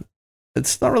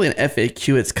it's not really an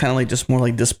FAQ. It's kind of like just more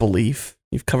like disbelief.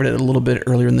 You've covered it a little bit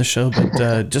earlier in the show,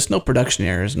 but just no production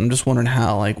errors. And I'm just wondering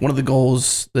how, like, one of the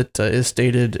goals that is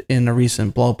stated in a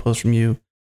recent blog post from you,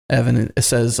 Evan, it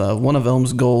says one of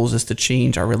Elm's goals is to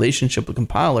change our relationship with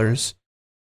compilers.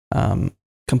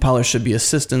 Compilers should be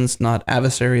assistants, not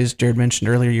adversaries. Jared mentioned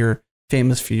earlier you're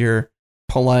famous for your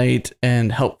polite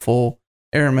and helpful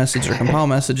error message or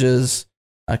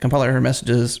compiler error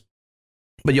messages.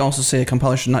 But you also say a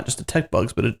compiler should not just detect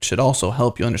bugs, but it should also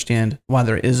help you understand why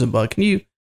there is a bug. Can you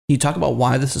talk about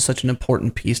why this is such an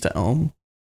important piece to Elm?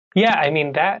 Yeah, I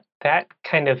mean, that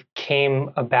kind of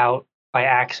came about by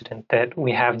accident, that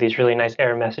we have these really nice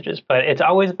error messages. But it's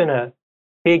always been a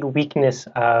big weakness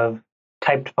of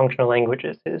typed functional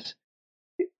languages is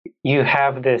you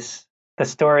have this, the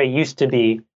story used to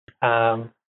be, the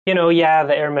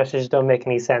error messages don't make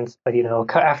any sense, but,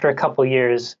 after a couple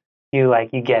years, you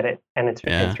get it, and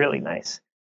it's really nice.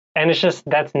 And it's just,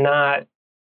 that's not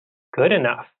good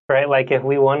enough, right? Like, if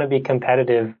we want to be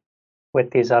competitive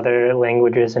with these other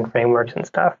languages and frameworks and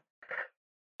stuff,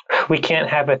 we can't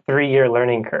have a 3-year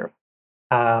learning curve.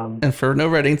 And for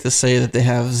NoRedInk to say that they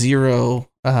have zero,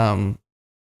 what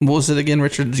was it again,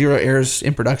 Richard? 0 errors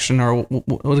in production, or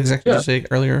what exactly did you say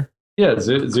earlier? Yeah,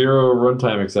 0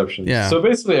 runtime exceptions. Yeah. So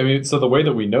basically, so the way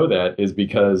that we know that is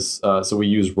because so we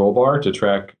use rollbar to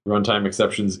track runtime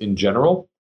exceptions in general,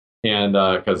 and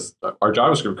because our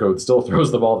JavaScript code still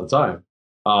throws them all the time.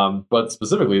 But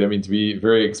specifically, to be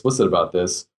very explicit about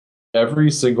this,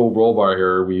 every single rollbar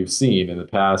error we've seen in the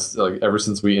past, ever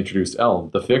since we introduced Elm,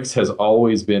 the fix has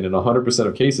always been, in 100%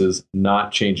 of cases,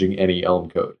 not changing any Elm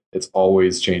code. It's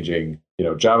always changing,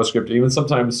 JavaScript, even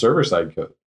sometimes server-side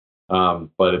code.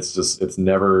 But it's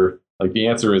never, the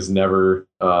answer is never,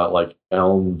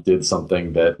 Elm did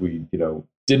something that we,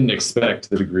 didn't expect to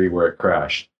the degree where it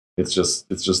crashed. It's just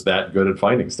that good at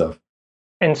finding stuff.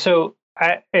 And so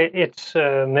it's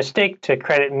a mistake to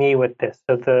credit me with this.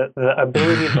 So the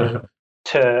ability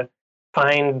to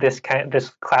find this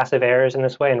class of errors in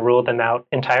this way and rule them out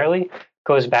entirely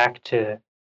goes back to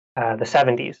the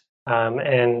 70s.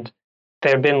 And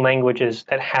there have been languages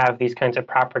that have these kinds of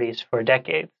properties for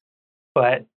decades,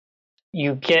 but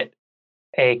you get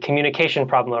a communication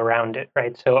problem around it,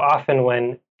 right? So often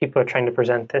when people are trying to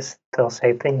present this, they'll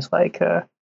say things like,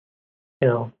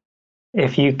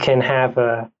 if you can have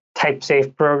a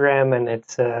type-safe program and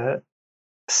it's a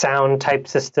sound type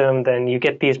system, then you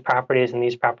get these properties, and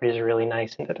these properties are really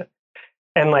nice.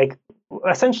 And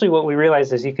essentially what we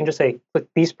realized is you can just say, look,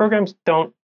 these programs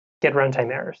don't get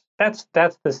runtime errors. That's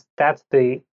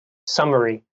the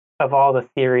summary of all the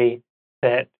theory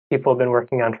that people have been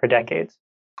working on for decades.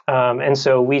 And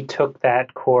so we took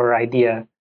that core idea,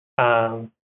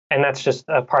 and that's just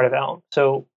a part of Elm.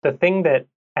 So the thing that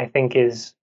I think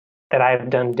is that I've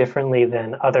done differently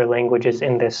than other languages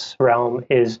in this realm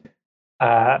is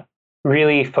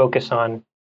really focus on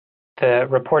the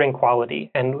reporting quality.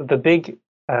 And the big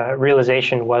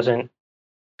realization wasn't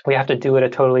we have to do it a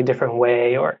totally different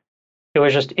way, or it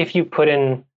was just if you put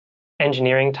in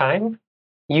engineering time,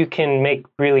 you can make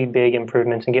really big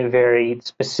improvements and get very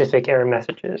specific error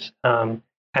messages. And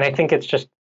I think it's just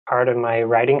part of my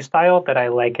writing style that I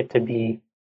like it to be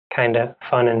kind of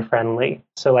fun and friendly.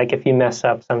 So if you mess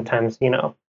up, sometimes,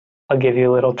 I'll give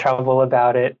you a little trouble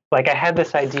about it. I had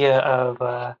this idea of,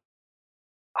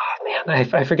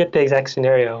 I forget the exact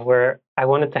scenario where I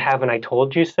wanted to have an I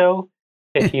told you so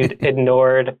if you'd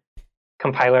ignored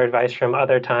compiler advice from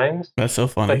other times. That's so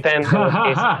funny. But then there were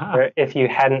cases where if you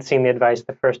hadn't seen the advice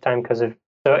the first time so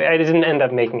I didn't end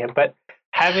up making it. But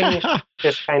having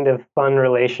this kind of fun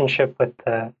relationship with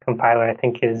the compiler, I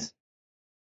think it's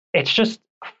just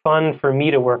fun for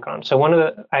me to work on. So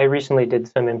I recently did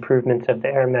some improvements of the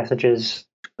error messages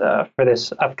for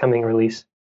this upcoming release.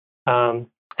 And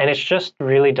it's just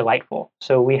really delightful.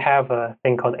 So we have a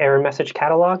thing called error message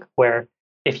catalog, where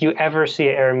if you ever see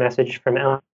an error message from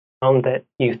Elm that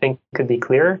you think could be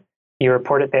clearer, you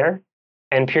report it there.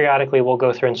 And periodically we'll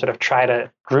go through and sort of try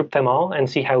to group them all and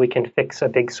see how we can fix a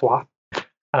big swath.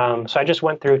 So I just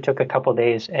went through, took a couple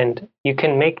days, and you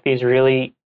can make these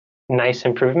really nice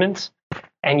improvements.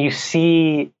 And you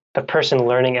see the person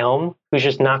learning Elm who's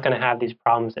just not going to have these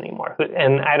problems anymore.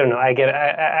 And I don't know,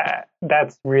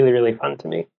 that's really, really fun to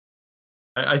me.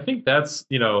 I think that's,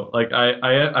 like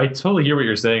I totally hear what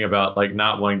you're saying about like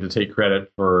not wanting to take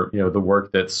credit for, the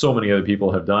work that so many other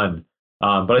people have done.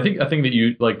 But I think a thing that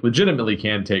you like legitimately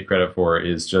can take credit for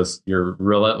is just your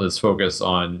relentless focus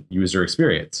on user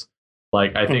experience.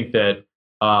 Like I think that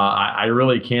I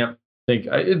really can't think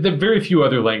the very few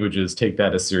other languages take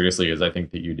that as seriously as I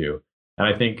think that you do. And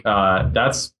I think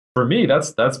that's for me,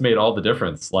 that's made all the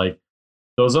difference. Like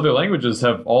those other languages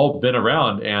have all been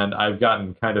around and I've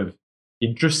gotten kind of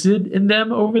interested in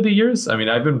them over the years. I mean,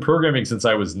 I've been programming since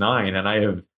I was 9 and I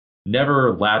have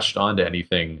never latched onto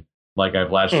anything like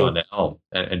I've latched onto Elm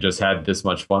and just had this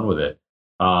much fun with it.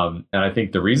 And I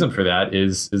think the reason for that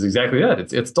is exactly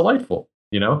that. It's delightful.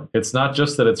 It's not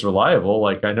just that it's reliable.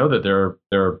 Like I know that there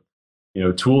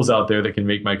are tools out there that can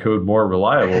make my code more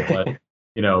reliable, but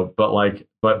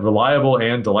but reliable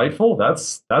and delightful,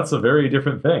 that's a very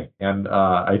different thing. And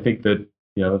I think that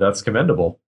that's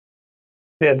commendable.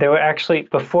 Yeah, there were actually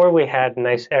before we had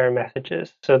nice error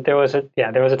messages. So there was a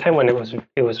time when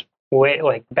it was way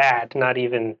like bad, not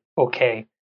even okay.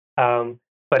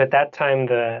 But at that time,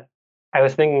 I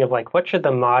was thinking of like what should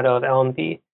the motto of Elm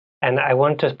be, and I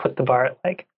wanted to put the bar at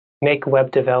like make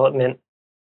web development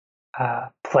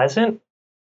pleasant,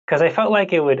 because I felt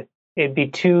like it'd be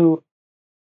too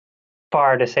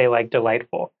far to say like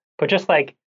delightful, but just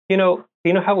like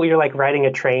how you're like riding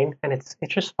a train and it's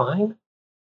just fine.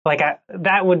 Like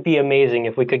that would be amazing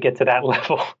if we could get to that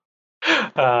level.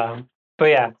 But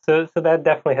yeah, so that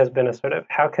definitely has been a sort of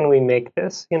how can we make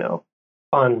this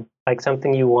fun, like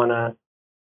something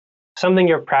something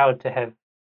you're proud to have.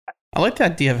 I like the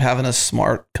idea of having a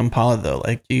smart compiler though.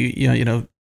 Like you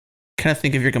kind of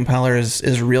think of your compiler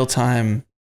as real time,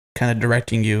 kind of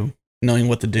directing you, knowing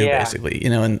what to do basically.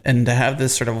 And to have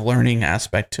this sort of learning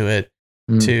aspect to it.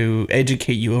 To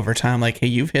educate you over time, like, hey,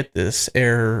 you've hit this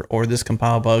error or this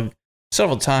compile bug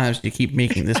several times. You keep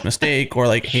making this mistake, or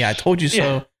like, hey, I told you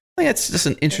so. I think it's just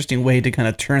an interesting way to kind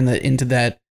of turn that into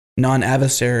that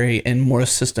non-adversary and more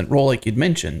assistant role, like you'd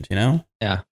mentioned. Yeah.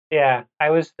 Yeah, I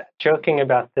was joking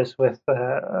about this with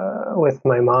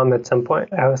my mom at some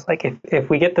point. I was like, if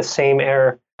we get the same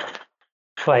error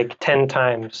like 10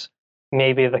 times,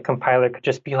 maybe the compiler could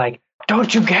just be like,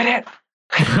 "Don't you get it?"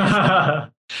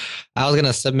 I was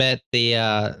gonna submit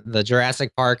the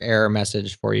Jurassic Park error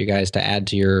message for you guys to add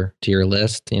to your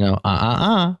list. You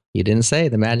didn't say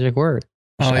the magic word.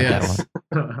 Oh yeah.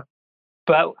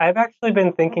 But I've actually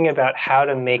been thinking about how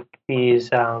to make these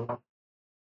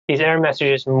error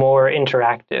messages more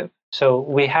interactive. So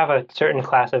we have a certain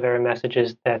class of error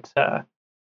messages that's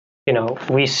we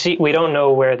don't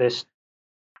know where this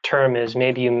term is.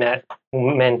 Maybe you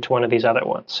meant one of these other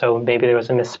ones. So maybe there was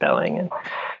a misspelling. And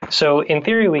so in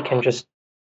theory, we can just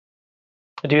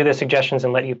do the suggestions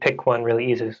and let you pick one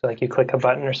really easy. So like you click a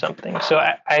button or something. So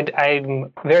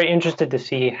I'm very interested to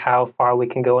see how far we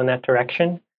can go in that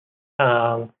direction.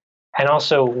 And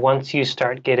also once you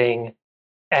start getting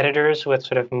editors with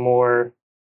sort of more,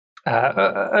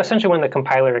 essentially when the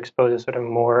compiler exposes sort of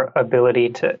more ability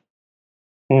to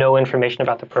know information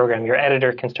about the program, your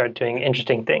editor can start doing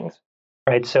interesting things,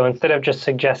 right? So instead of just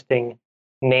suggesting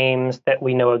names that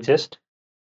we know exist,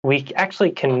 we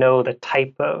actually can know the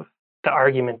type of the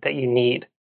argument that you need.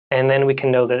 And then we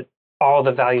can know that all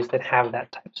the values that have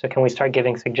that type. So can we start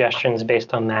giving suggestions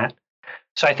based on that?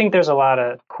 So I think there's a lot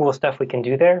of cool stuff we can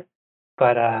do there,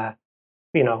 but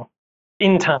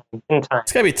in time. It's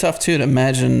gotta be tough too to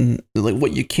imagine like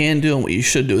what you can do and what you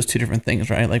should do is two different things,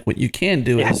 right? Like what you can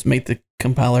do is make the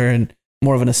compiler and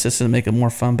more of an assistant and make it more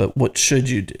fun, but what should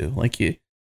you do? Like you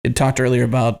talked earlier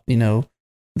about,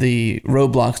 the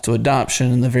roadblocks to adoption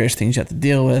and the various things you have to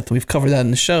deal with. We've covered that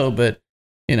in the show, but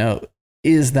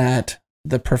is that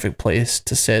the perfect place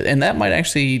to sit? And that might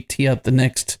actually tee up the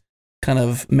next kind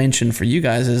of mention for you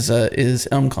guys is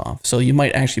ElmConf. So you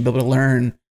might actually be able to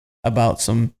learn about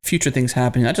some future things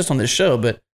happening, not just on this show,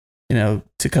 but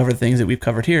to cover things that we've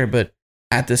covered here, but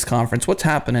at this conference. What's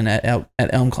happening at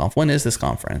ElmConf? When is this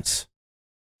conference?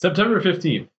 September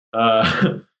 15th.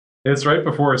 It's right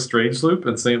before Strange Loop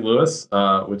in St. Louis,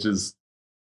 which is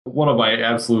one of my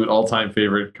absolute all-time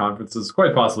favorite conferences,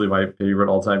 quite possibly my favorite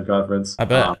all-time conference. I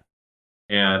bet.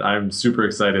 And I'm super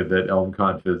excited that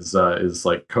ElmConf is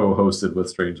like co-hosted with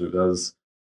Strange Loop. That was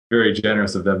very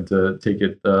generous of them to take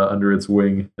it under its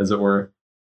wing, as it were.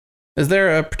 Is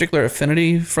there a particular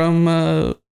affinity from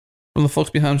the folks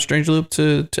behind Strange Loop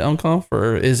to ElmConf,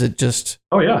 or is it just?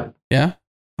 Oh yeah, yeah.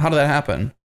 How did that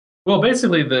happen? Well,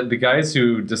 basically, the guys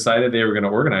who decided they were going to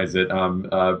organize it,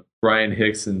 Brian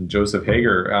Hicks and Joseph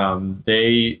Hager,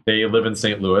 they live in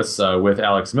St. Louis with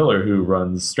Alex Miller, who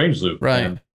runs Strange Loop.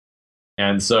 Right.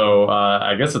 And so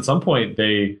I guess at some point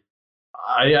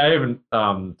I haven't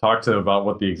talked to them about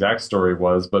what the exact story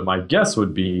was, but my guess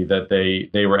would be that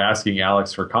they were asking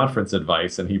Alex for conference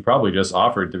advice, and he probably just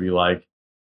offered to be like,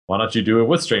 "Why don't you do it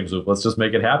with Strangeloop? Let's just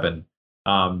make it happen."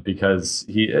 Because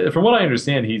from what I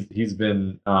understand, he's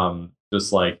been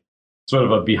just like sort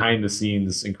of a behind the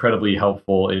scenes, incredibly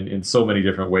helpful in so many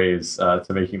different ways to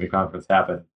making the conference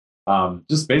happen.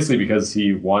 Just basically because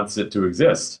he wants it to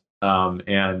exist,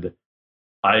 and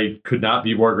I could not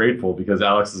be more grateful because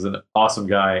Alex is an awesome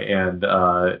guy and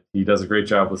he does a great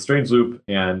job with Strangeloop.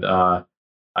 And I'm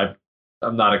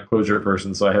not a Clojure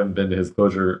person, so I haven't been to his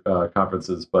Clojure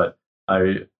conferences, but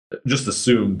I just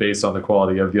assume based on the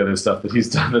quality of the other stuff that he's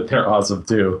done that they're awesome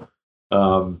too.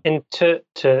 And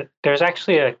there's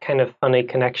actually a kind of funny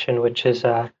connection, which is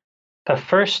the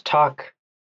first talk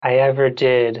I ever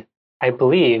did, I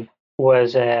believe,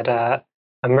 was at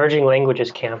Emerging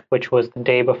Languages Camp, which was the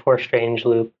day before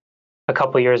Strangeloop a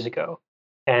couple years ago.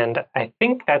 And I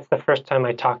think that's the first time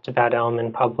I talked about Elm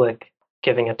in public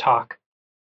giving a talk.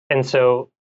 And so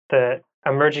the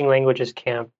Emerging Languages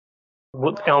Camp,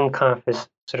 ElmConf is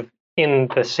sort of in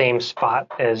the same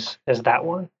spot as that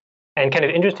one. And kind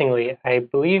of interestingly, I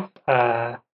believe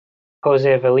Jose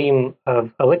Valim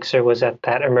of Elixir was at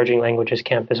that Emerging Languages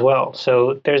Camp as well.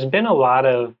 So there's been a lot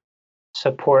of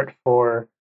support for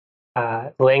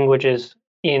languages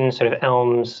in sort of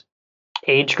Elm's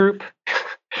age group.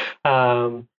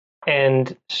 And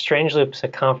Strangeloop's a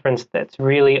conference that's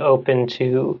really open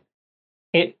to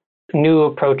new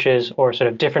approaches or sort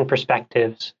of different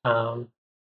perspectives, and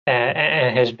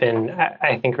has been,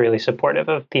 I think, really supportive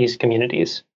of these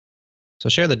communities. So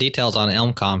share the details on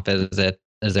ElmConf.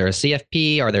 Is there a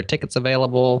CFP? Are there tickets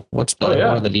available? What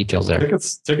are the details there?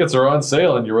 Tickets are on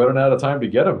sale, and you're running out of time to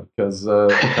get them because the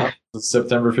conference is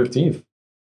September 15th.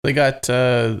 They got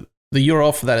the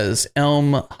URL for that is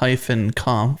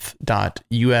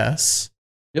elm-conf.us.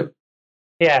 Yep.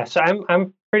 Yeah, so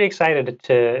I'm pretty excited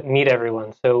to meet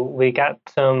everyone. So we got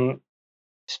some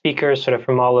speakers sort of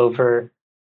from all over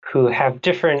who have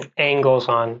different angles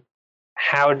on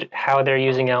how they're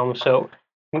using Elm. So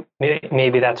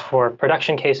maybe that's for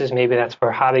production cases, maybe that's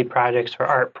for hobby projects or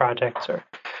art projects. Or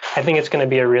I think it's going to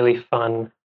be a really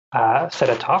fun set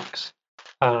of talks.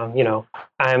 I'm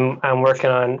working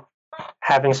on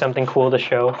having something cool to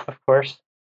show, of course.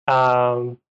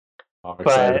 I'm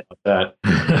excited about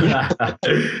that.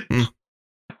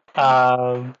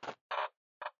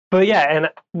 But yeah, and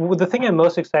the thing I'm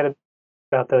most excited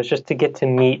about though is just to get to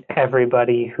meet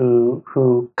everybody who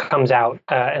comes out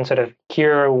and sort of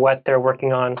hear what they're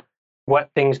working on, what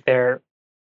things are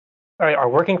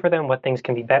working for them, what things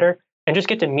can be better, and just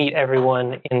get to meet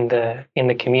everyone in the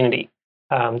community.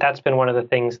 That's been one of the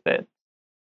things that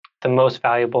the most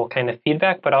valuable kind of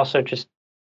feedback, but also just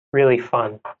really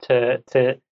fun to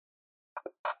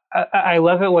I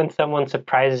love it when someone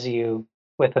surprises you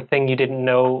with a thing you didn't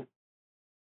know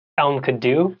Elm could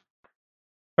do.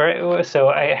 Right? So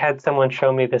I had someone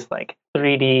show me this like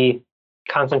 3D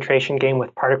concentration game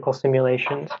with particle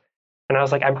simulations, and I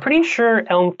was like, I'm pretty sure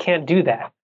Elm can't do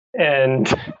that. And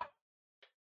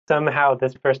somehow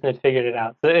this person had figured it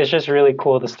out. So it's just really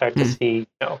cool to start to see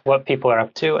what people are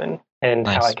up to and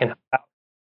nice. How I can help out.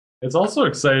 It's also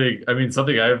exciting. I mean,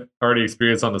 something I've already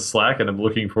experienced on the Slack and I'm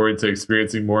looking forward to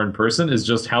experiencing more in person is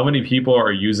just how many people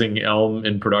are using Elm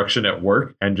in production at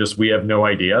work and just we have no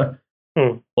idea.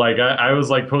 Like I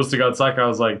was like posting on Slack, I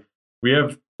was like, we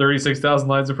have 36,000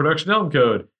 lines of production Elm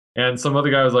code. And some other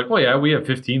guy was like, oh yeah, we have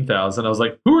 15,000. I was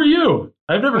like, who are you?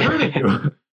 I've never heard of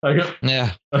you.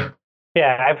 Yeah.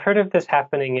 Yeah, I've heard of this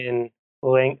happening in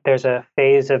there's a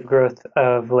phase of growth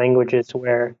of languages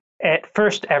where at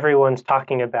first everyone's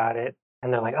talking about it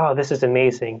and they're like, oh, this is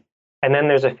amazing. And then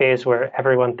there's a phase where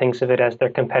everyone thinks of it as their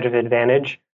competitive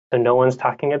advantage, so no one's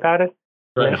talking about it.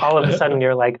 Right. And then all of a sudden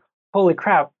you're like, holy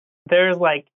crap, there's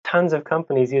like tons of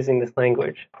companies using this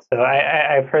language. So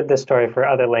I've heard this story for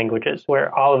other languages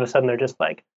where all of a sudden they're just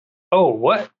like, oh,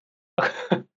 what?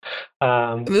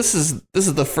 This is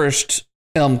the first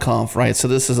ElmConf, right? So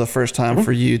this is the first time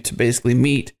for you to basically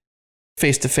meet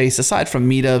face to face, aside from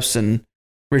meetups and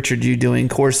Richard, you doing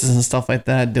courses and stuff like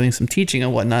that, doing some teaching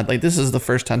and whatnot. Like this is the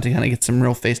first time to kind of get some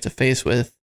real face to face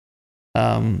with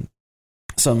some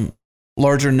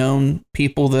larger known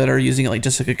people that are using it, like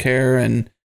Jessica Kerr and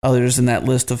others in that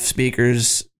list of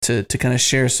speakers to kind of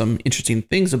share some interesting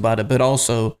things about it, but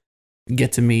also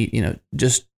get to meet,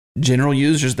 just general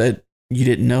users that you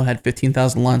didn't know had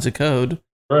 15,000 lines of code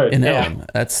in Elm.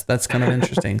 That's kind of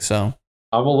interesting. So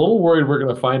I'm a little worried we're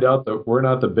going to find out that we're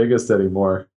not the biggest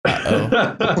anymore.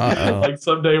 Like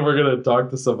someday we're going to talk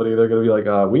to somebody, they're going to be like,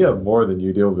 we have more than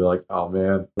you do. We'll be like, oh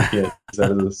man, we can't use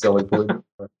that as a selling point.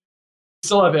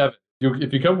 Still have Evan.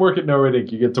 If you come work at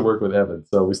NoRedInk, you get to work with Evan.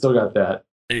 So we still got that.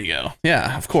 There you go.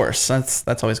 Yeah, of course.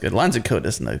 That's always good. Lines of code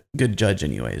isn't a good judge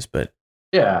anyways, but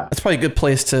yeah, that's probably a good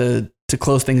place to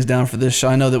close things down for this show.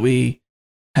 I know that we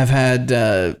have had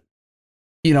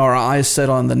our eyes set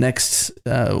on the next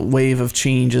wave of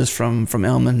changes from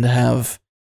Elm and to have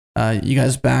you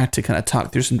guys back to kind of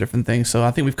talk through some different things. So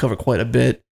I think we've covered quite a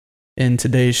bit in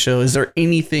today's show. Is there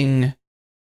any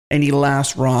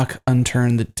last rock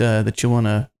unturned that you want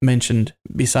to mention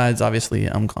besides obviously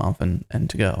ElmConf and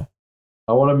to go?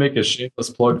 I want to make a shameless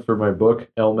plug for my book,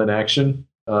 Elm in Action.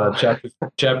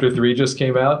 Chapter 3 just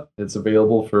came out. It's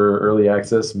available for early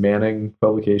access, Manning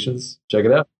Publications. Check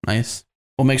it out. Nice.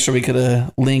 We'll make sure we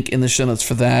could link in the show notes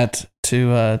for that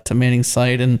to Manning's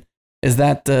site. And is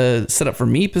that set up for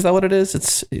Meep? Is that what it is?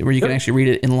 It's where you can actually read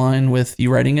it in line with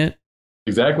you writing it?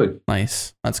 Exactly.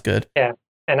 Nice. That's good. Yeah.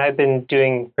 And I've been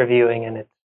doing reviewing, and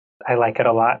I like it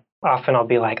a lot. Often I'll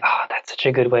be like, oh, that's such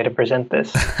a good way to present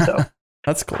this. So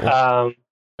that's cool.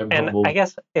 And I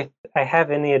guess if I have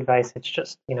any advice, it's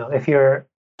just, if you're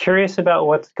curious about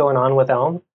what's going on with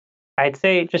Elm, I'd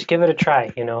say just give it a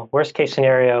try. Worst case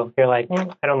scenario, you're like, I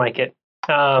don't like it.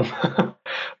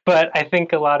 But I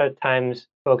think a lot of times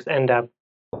folks end up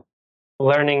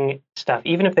learning stuff,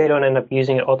 even if they don't end up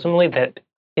using it ultimately, that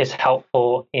is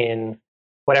helpful in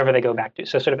whatever they go back to.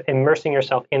 So sort of immersing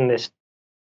yourself in this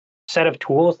set of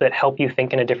tools that help you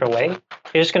think in a different way is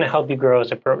just going to help you grow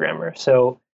as a programmer.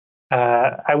 So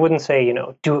I wouldn't say,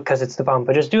 do it because it's the bomb,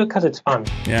 but just do it because it's fun.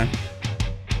 Yeah.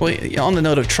 Well, on the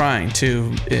note of trying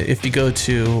to, if you go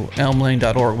to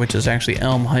elmlang.org, which is actually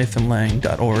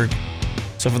elm-lang.org.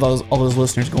 So for all those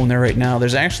listeners going there right now,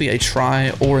 there's actually a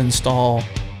try or install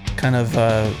kind of,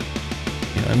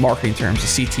 in marketing terms, a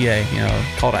CTA,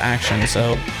 call to action.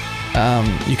 So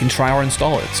you can try or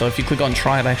install it. So if you click on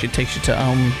try, it actually takes you to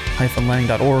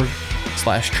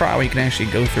elm-lang.org/try, where you can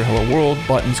actually go through Hello World,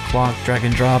 buttons, clock, drag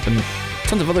and drop, and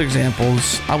tons of other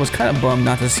examples. I was kind of bummed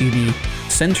not to see the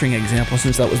centering example,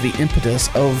 since that was the impetus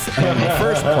of Elm in the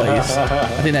first place.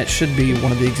 I think that should be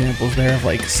one of the examples there of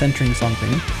like centering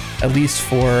something, at least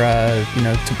for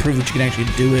to prove that you can actually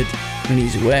do it in an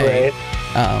easy way. Right.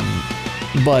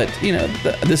 But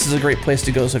this is a great place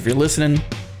to go. So if you're listening,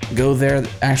 go there.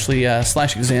 Actually,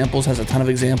 /examples has a ton of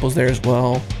examples there as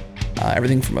well.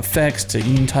 Everything from effects to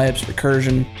union types,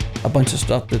 recursion, a bunch of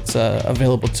stuff that's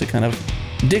available to kind of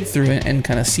dig through it and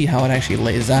kind of see how it actually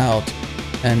lays out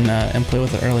and play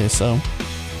with it early. So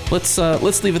let's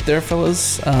leave it there,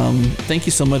 fellas. Thank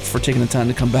you so much for taking the time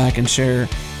to come back and share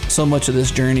so much of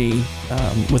this journey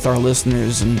with our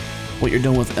listeners and what you're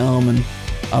doing with Elm, and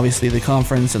obviously the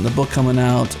conference and the book coming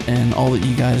out and all that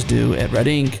you guys do at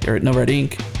NoRedInk or at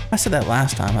NoRedInk. I said that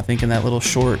last time, I think, in that little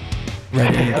short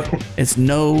Red Ink. It's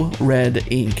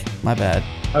NoRedInk. My bad.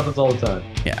 Happens all the time.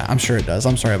 Yeah, I'm sure it does.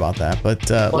 I'm sorry about that. But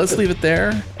let's leave it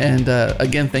there. And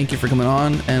again, thank you for coming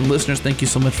on. And listeners, thank you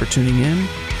so much for tuning in.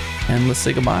 And let's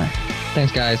say goodbye.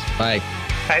 Thanks, guys. Bye.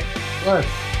 Bye. Bye.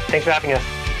 Thanks for having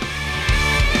us.